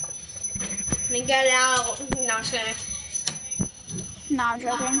 Let me get it out. No, I'm just gonna. No, I'm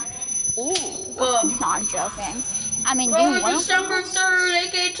joking. Ooh. Boom. No, I'm joking. I mean, do you want to December 3rd,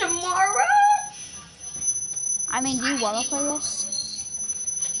 aka tomorrow. do you want to play this?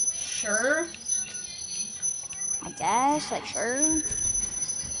 Sure. I guess, sure.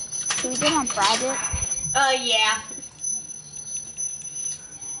 Can we do it on private? Yeah.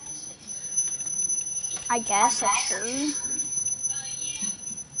 I guess, sure.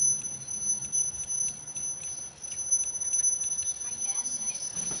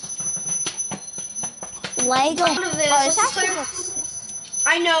 Lego. One of this. Oh, it's Let's actually play-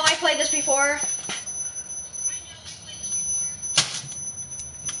 I know, I played this before.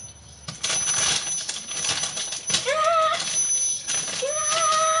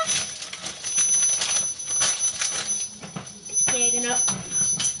 Digging up.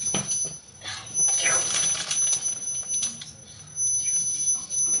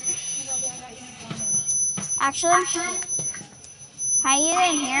 Actually, how you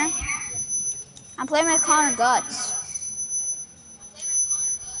in here? I'm playing with Connor Guts.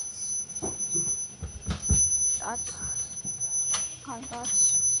 Connor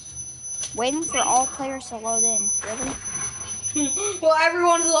Guts. Waiting for all players to load in. Really? Well,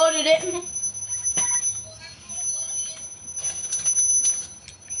 everyone's loaded it.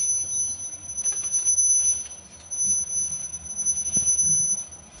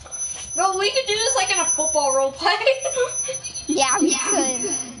 Bro, we could do this like in a football role play. Yeah, we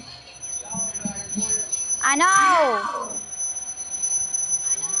could. I know.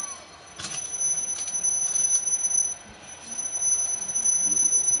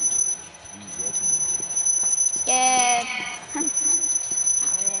 Skip.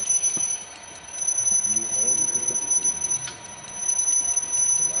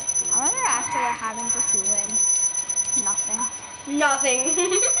 I wonder actually what happens if you win. Nothing.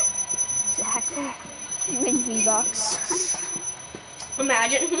 Nothing. Exactly. You win V-Bucks.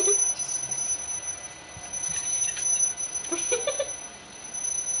 Imagine.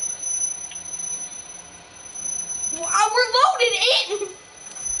 Wow, we're loaded in.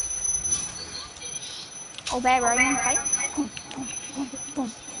 Oh, babe, are you gonna fight? Boom, boom,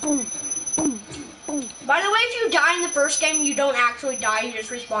 boom, boom, boom. By the way, if you die in the first game, you don't actually die. You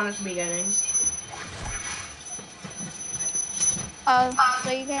just respawn at the beginning.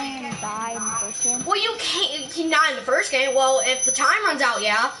 So you can't even die in the first game? Well, you can't not in the first game. Well, if the time runs out,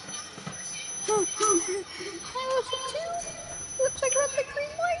 yeah. Looks like we're at the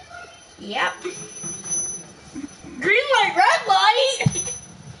green light. Yep. Green light, red light.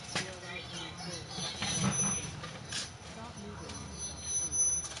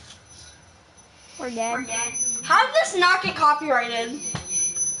 dead. How did this not get copyrighted?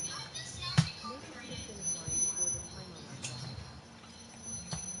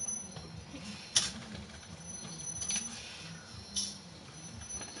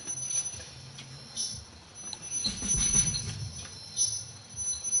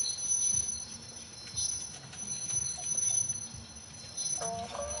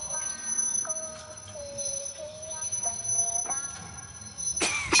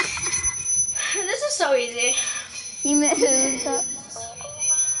 This is so easy. He moved.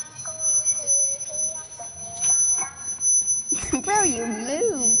 Bro, you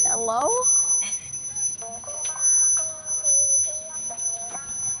moved. Hello?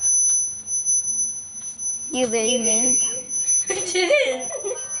 You really moved. I didn't.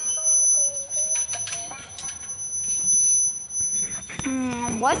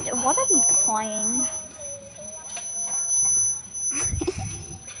 What are we playing?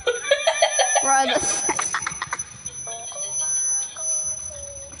 Bro, this...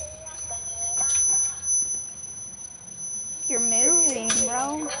 You're moving,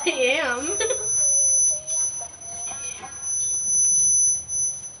 bro. I am.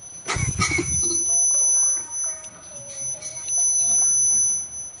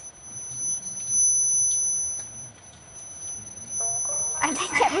 I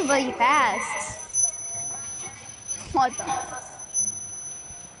think everybody passed. What the?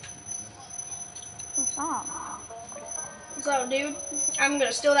 What's up? What's up, dude? I'm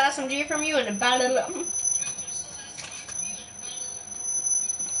gonna steal that SMG from you and battle it up.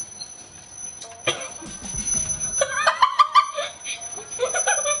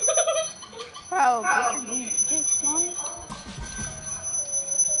 Bro, get your being fixed, man.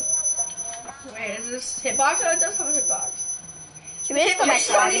 Wait, is this hitbox? Oh, it does have a hitbox. Should we just go back to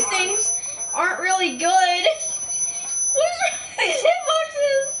Some of these lobby? things aren't really good. What is wrong with these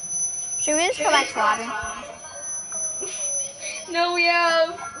hitboxes? Should we just go back to lobby? No, we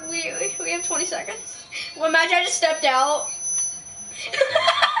have 20 seconds. Well, imagine I just stepped out.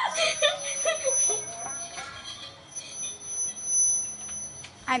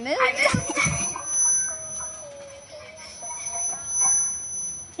 I moved.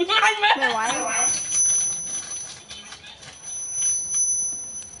 Wait, why?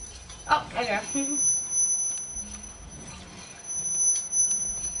 Oh, okay.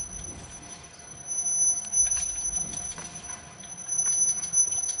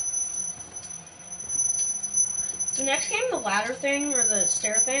 The next game, the ladder thing or the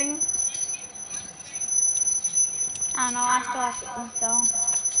stair thing. I don't know, I still have to eat though.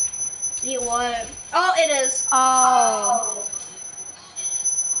 Eat what? Oh, it is. Oh.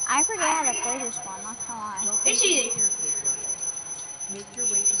 I forget how to play this one, not gonna lie. It's easy. Make your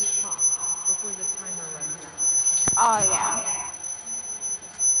way to the top before the timer runs out. Oh yeah.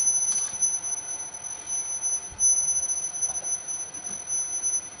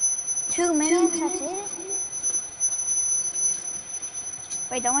 Two minutes, that's it?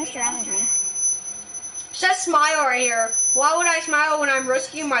 Wait, don't waste your energy. It says smile right here. Why would I smile when I'm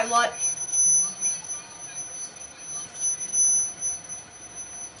risking my life?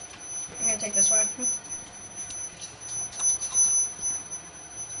 I'm gonna take this one.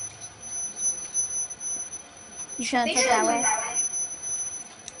 You shouldn't take that way.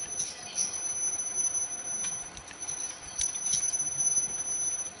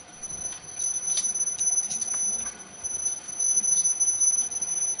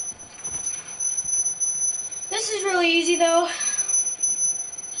 This is really easy though.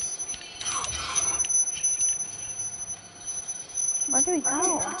 Where do we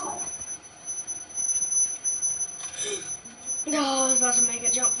go? No, I was about to make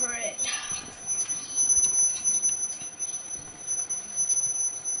a jump for it.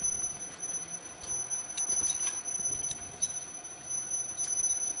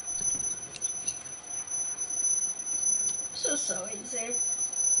 This is so easy.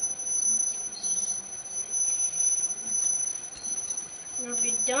 I'm gonna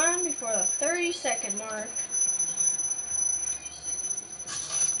be done before the 30-second mark.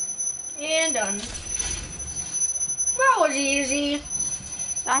 And done. That was easy.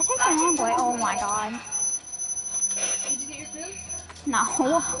 Did I take the wrong way? Oh my god. Did you get your food? No.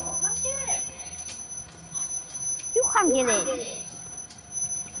 Come get it. You come get it.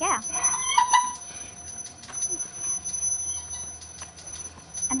 Yeah.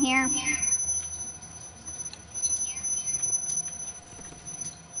 I'm here.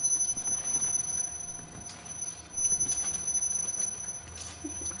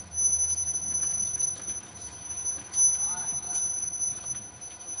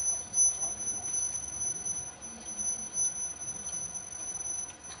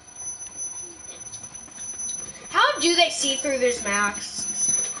 do they see through this max?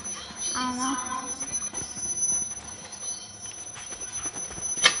 I don't know.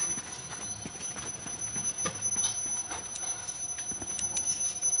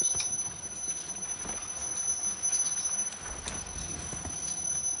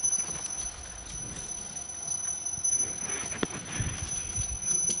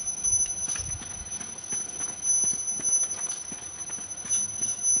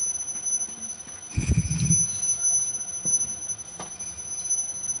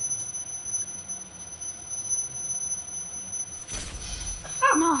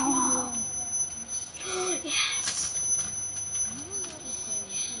 No. Yes.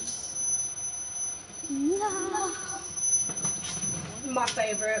 No. My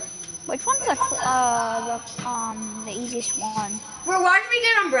favorite. Which one's the easiest one? Bro, why did we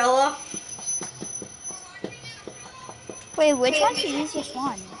get umbrella? Wait, which one's the easiest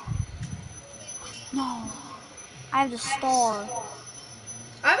one? No. I have the star.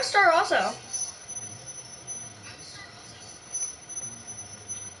 I have a star also.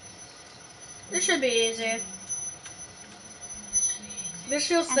 This should be easy. This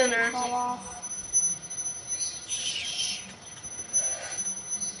feels And thinner. fall off.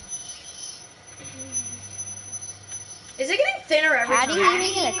 Is it getting thinner every How time? do you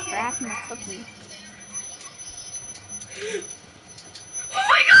even get a crack in the cookie? Oh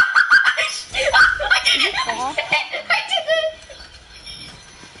my gosh! I did it! fall? I did it!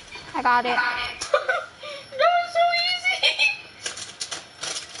 I got it. That was so easy!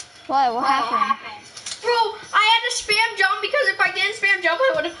 What happened? Bro, I had to spam jump because if I didn't spam jump,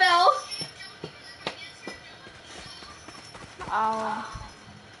 I would have fell. Oh.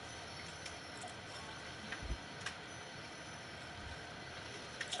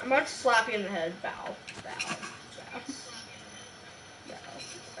 I'm about to slap you in the head. Bow. Bow. Bow.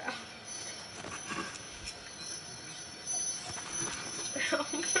 Bow. Bow.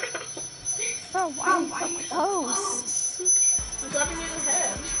 Bro, why are you so close? I'm slapping you in the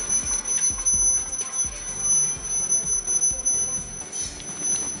head.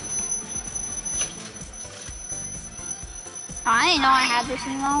 I didn't know I had this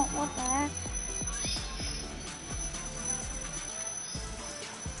emote. What the heck?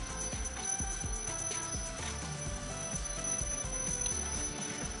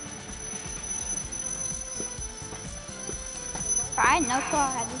 I had no clue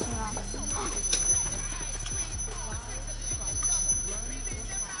I had this emote.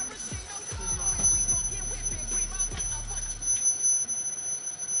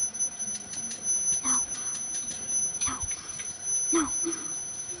 No.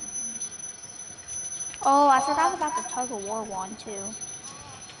 Oh, I forgot about the tug of war one too.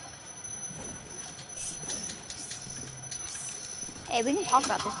 Hey, we can talk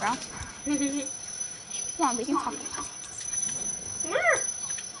about this, bro. Come on, we can talk about this.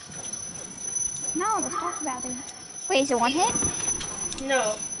 No, let's talk about it. Wait, is it one hit?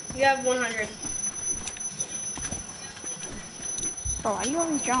 No, you have 100. Bro, why do you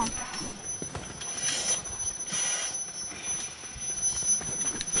always jump?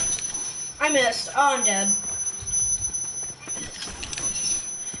 I missed. Oh, I'm dead.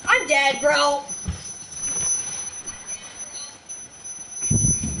 I'm dead, bro.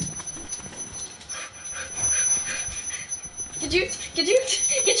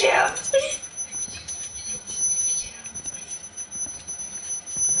 Get you?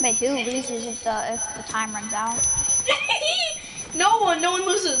 Wait, who loses if the time runs out? No one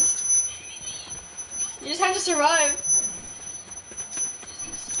loses. You just have to survive.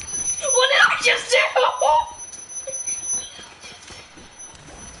 What did I just do?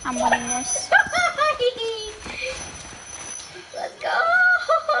 I'm winning this. Let's go.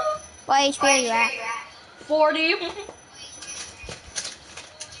 What HP are you at? 40.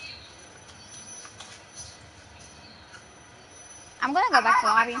 I'm gonna go back to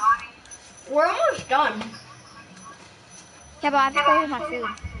the lobby. We're almost done. Yeah, but I have to go with my food.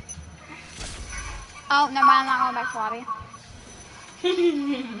 Oh, no, I'm not going back to the lobby.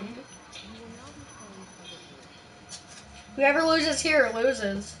 Whoever loses here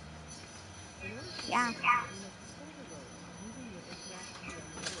loses. Yeah.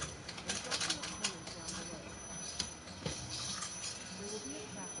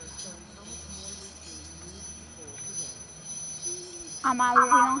 We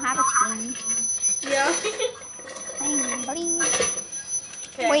don't have a team. Yeah. Dang, buddy.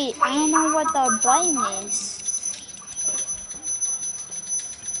 Okay. Wait, I don't know what the button is.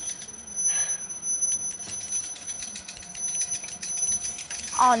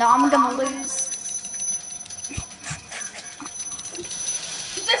 Oh no, I'm gonna lose.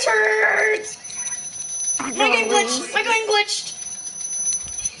 This hurts. I My game glitched. My game glitched.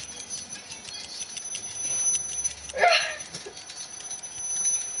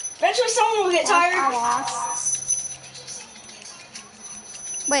 Eventually someone will get I tired. lost.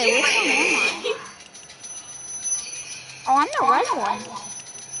 Wait, which one am I? Oh, I'm the red one.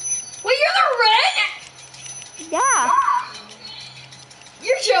 Wait, you're the red? Yeah,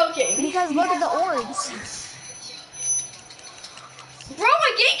 You're joking. because look at the orbs. Bro,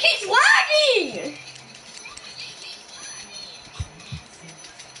 my game keeps lagging.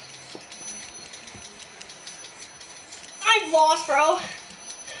 I'm lost, bro.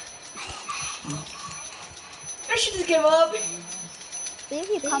 I should just give up. See if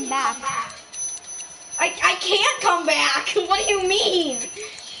you come back. I can't come back. What do you mean?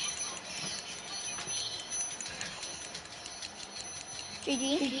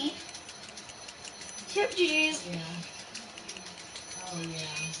 GG. Yep, GG's.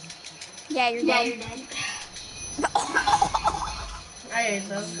 Yeah, you're dead. I hate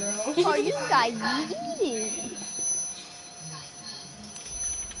this girl. Oh, you guys yeeted.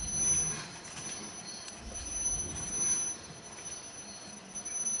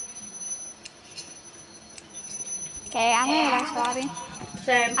 Okay, I'm gonna back to lobby.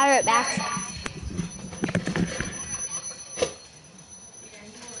 Same. I'll be right back.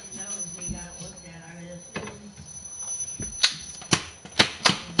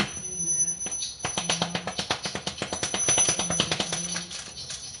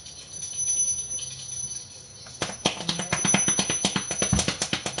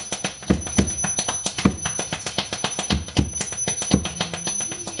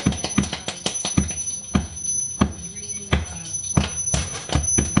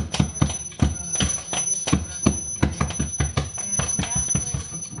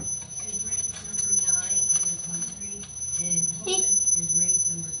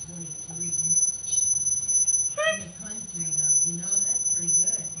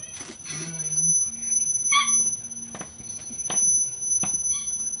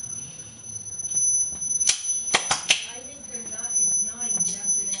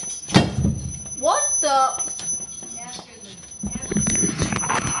 What the?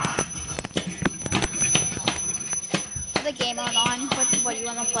 Put the game mode on. What do you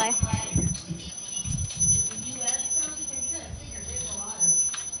want to play?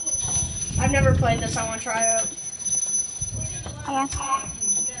 I've never played this. I want to try it. Okay.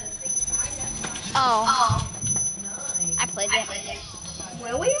 Oh, I played it.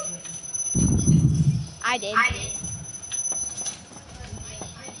 Will we? I did.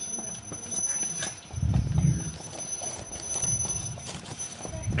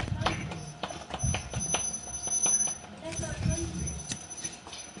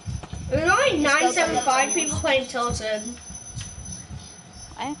 There's only 975 people playing Tilted.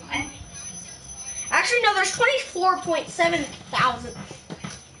 Okay. Actually, no, there's 24.7 thousand.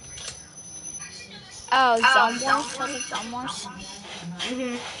 Oh, Zone Wars. What is Zone Wars?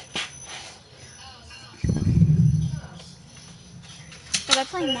 So they're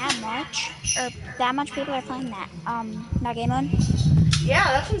playing that much, or that much people are playing that game mode. Yeah,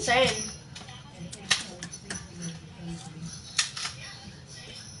 that's insane.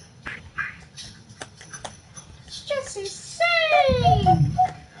 It's just insane.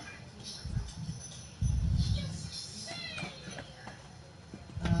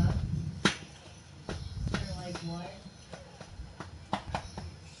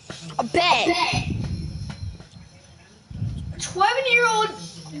 A bet. 11-year-old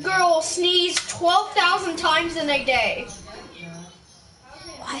girl sneezed 12,000 times in a day.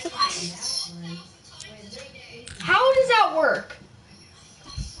 What? How does that work?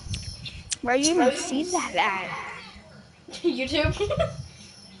 Where do you even see that at? YouTube?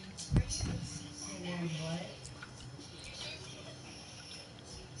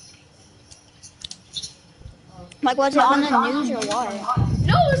 Like, was it on the news or what?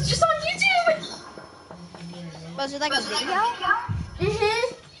 No, it's just on YouTube. Was it like a video?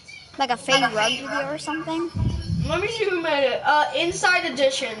 Mhm. Like a fake rug video or something? Let me see who made it. Inside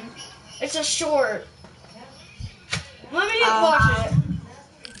Edition. It's a short. Let me watch it.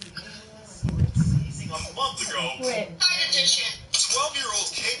 A month ago, Wait. 12-year-old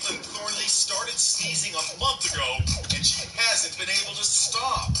Caitlin Thornley started sneezing a month ago, and she hasn't been able to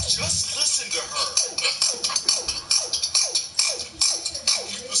stop. Just listen to her.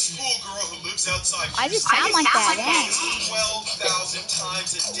 The schoolgirl who lives outside I just sound like that, sneezes 12,000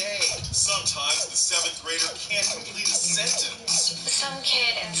 times a day. Sometimes the 7th grader can't complete a sentence. Some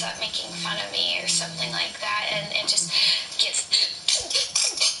kid ends up making fun of me or something like that, and it just gets.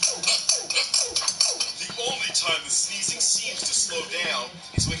 The only time the sneezing seems to slow down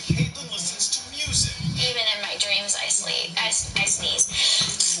is when Caitlin listens to music. Even in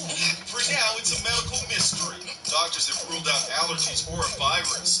worry. Doctors have ruled out allergies or a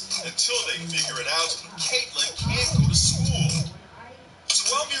virus. Until they figure it out, Caitlin can't go to school.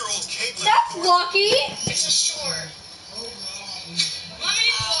 12-year-old Caitlin. That's lucky. It's a short. Let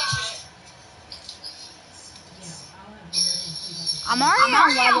me watch it. I'm already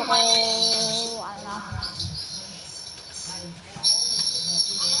on level. I don't know.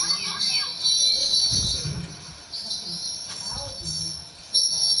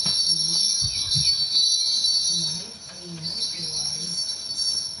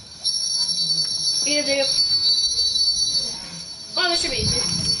 Easy. Oh, this should be easy.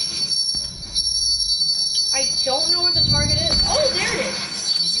 I don't know where the target is. Oh, there it is.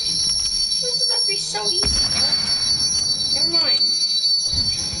 This is supposed to be so easy. Never mind.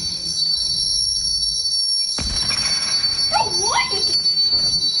 Bro, what?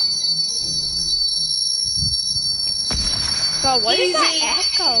 Bro, what is that Easy.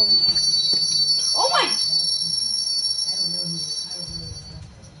 echo? Oh my.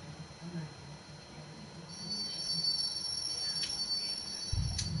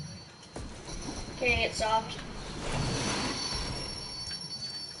 Okay, it stopped.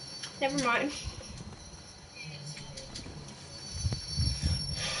 Never mind.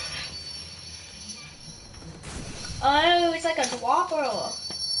 Oh, it's like a dwapper.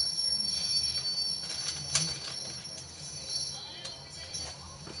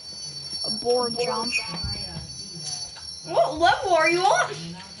 A board jump. What level are you on?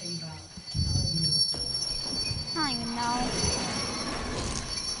 I don't even know.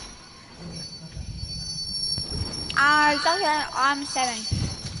 It's okay. I'm 7.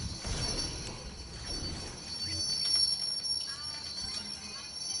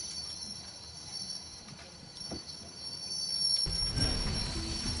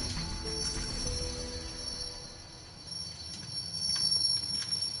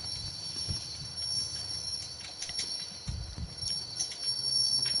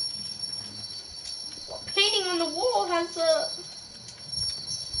 Painting on the wall has the.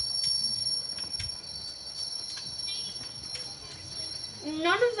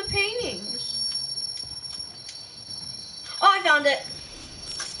 None of the paintings. Oh, I found it.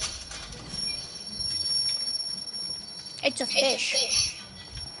 It's a fish.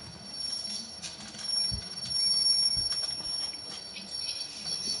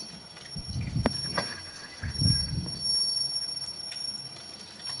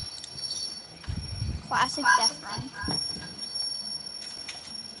 Classic death run.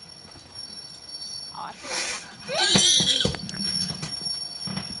 Oh, I forgot.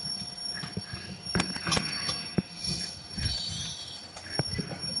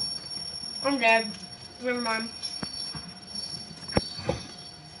 I'm dead. Never mind.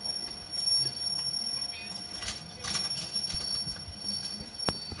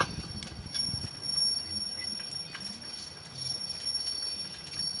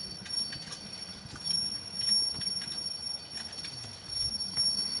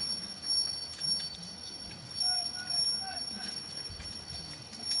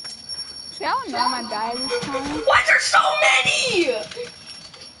 See, I don't know my dad is Connor. Why are there so many?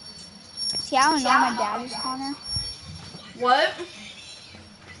 See, I don't know my dad is Connor. What?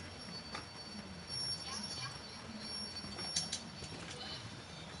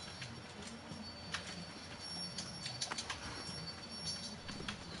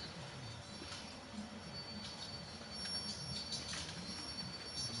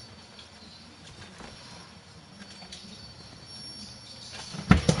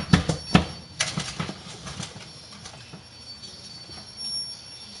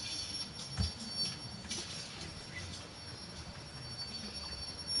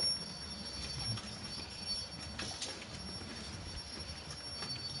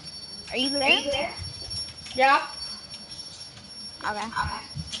 Are you there? Yeah. Okay.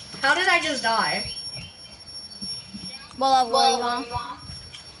 How did I just die? What level are you on?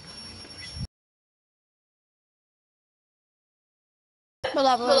 What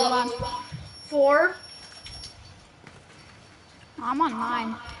level are you on? 4. I'm on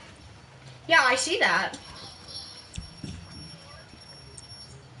 9. Yeah, I see that.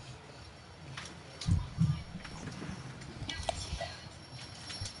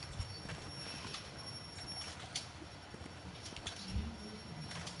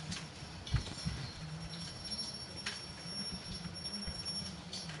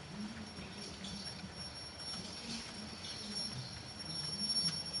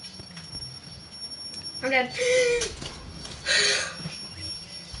 I'm dead.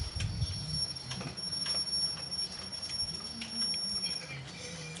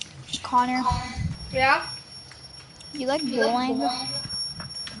 Connor, Yeah. you like bowling?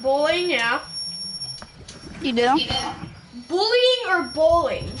 Bowling, yeah. You do? Bullying or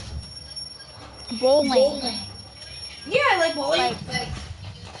bowling? Bowling. Yeah, I like bowling. Like,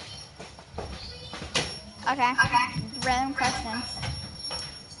 okay. Random question.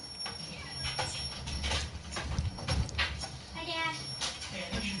 Hi, Dad. Hey,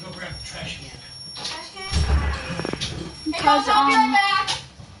 I need you to go grab the trash can. Trash can? Hey, Cause, I'll be right back.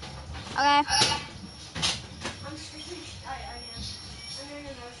 okay. I'm screaming. I am. I'm doing a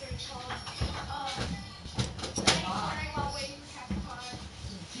nursery called, playing while waiting for traffic car.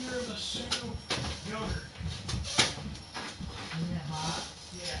 Tiramisu yogurt. Isn't that hot?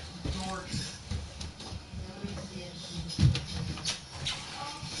 Yeah, gorgeous.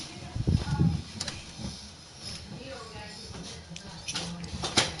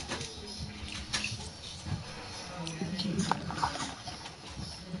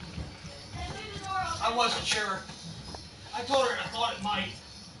 I wasn't sure. I told her I thought it might.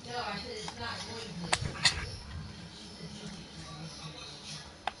 No, I said it's not going to. She said she'll take care of it.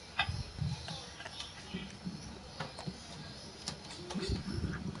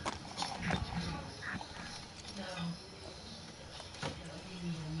 No. No, you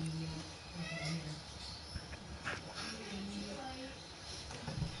need a medium. Okay, here. You need a medium.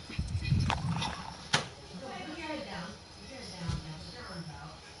 Okay, put your head down. Put your head down. Now put your arms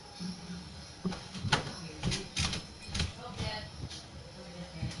out. Here, reach. Oh, Dad. Let me get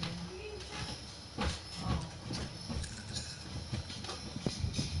that. Oh.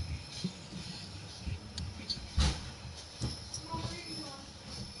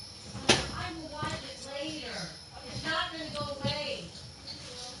 I will watch it later. It's not going to go away.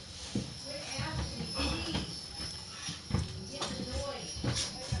 Quit asking me, please. I'm getting annoyed.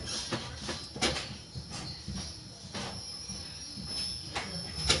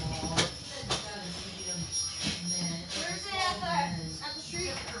 Where's it at the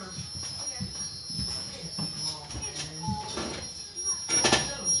street? Okay.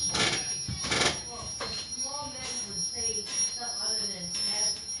 Well, small men would say stuff other than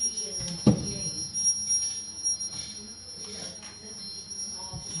ST and then PH.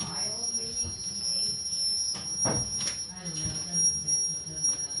 Small child, maybe? PH? I don't know. It doesn't fit, so it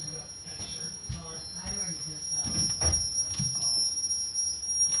doesn't matter. I already just got it.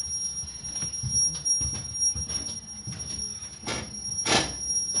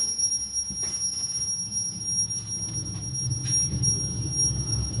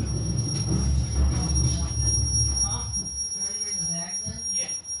 Huh? You already bring the bag then?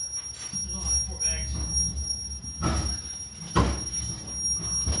 Yeah. There's only like 4 bags.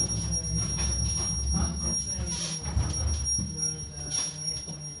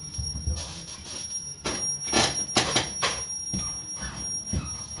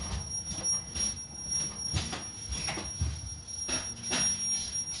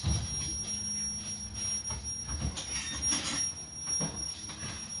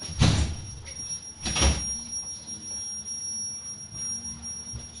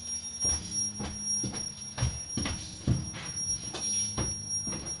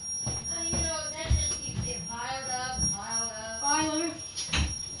 You know, that just keeps getting piled up and piled up. Bye, let me.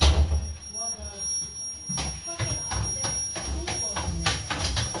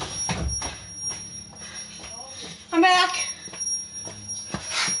 I'm back.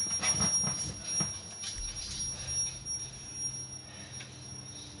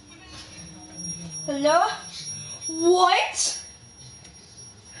 Hello? What?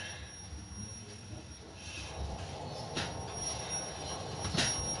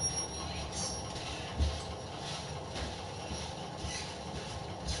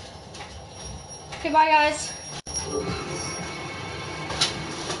 Okay, bye guys.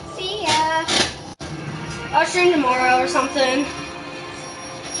 See ya. I'll stream tomorrow or something.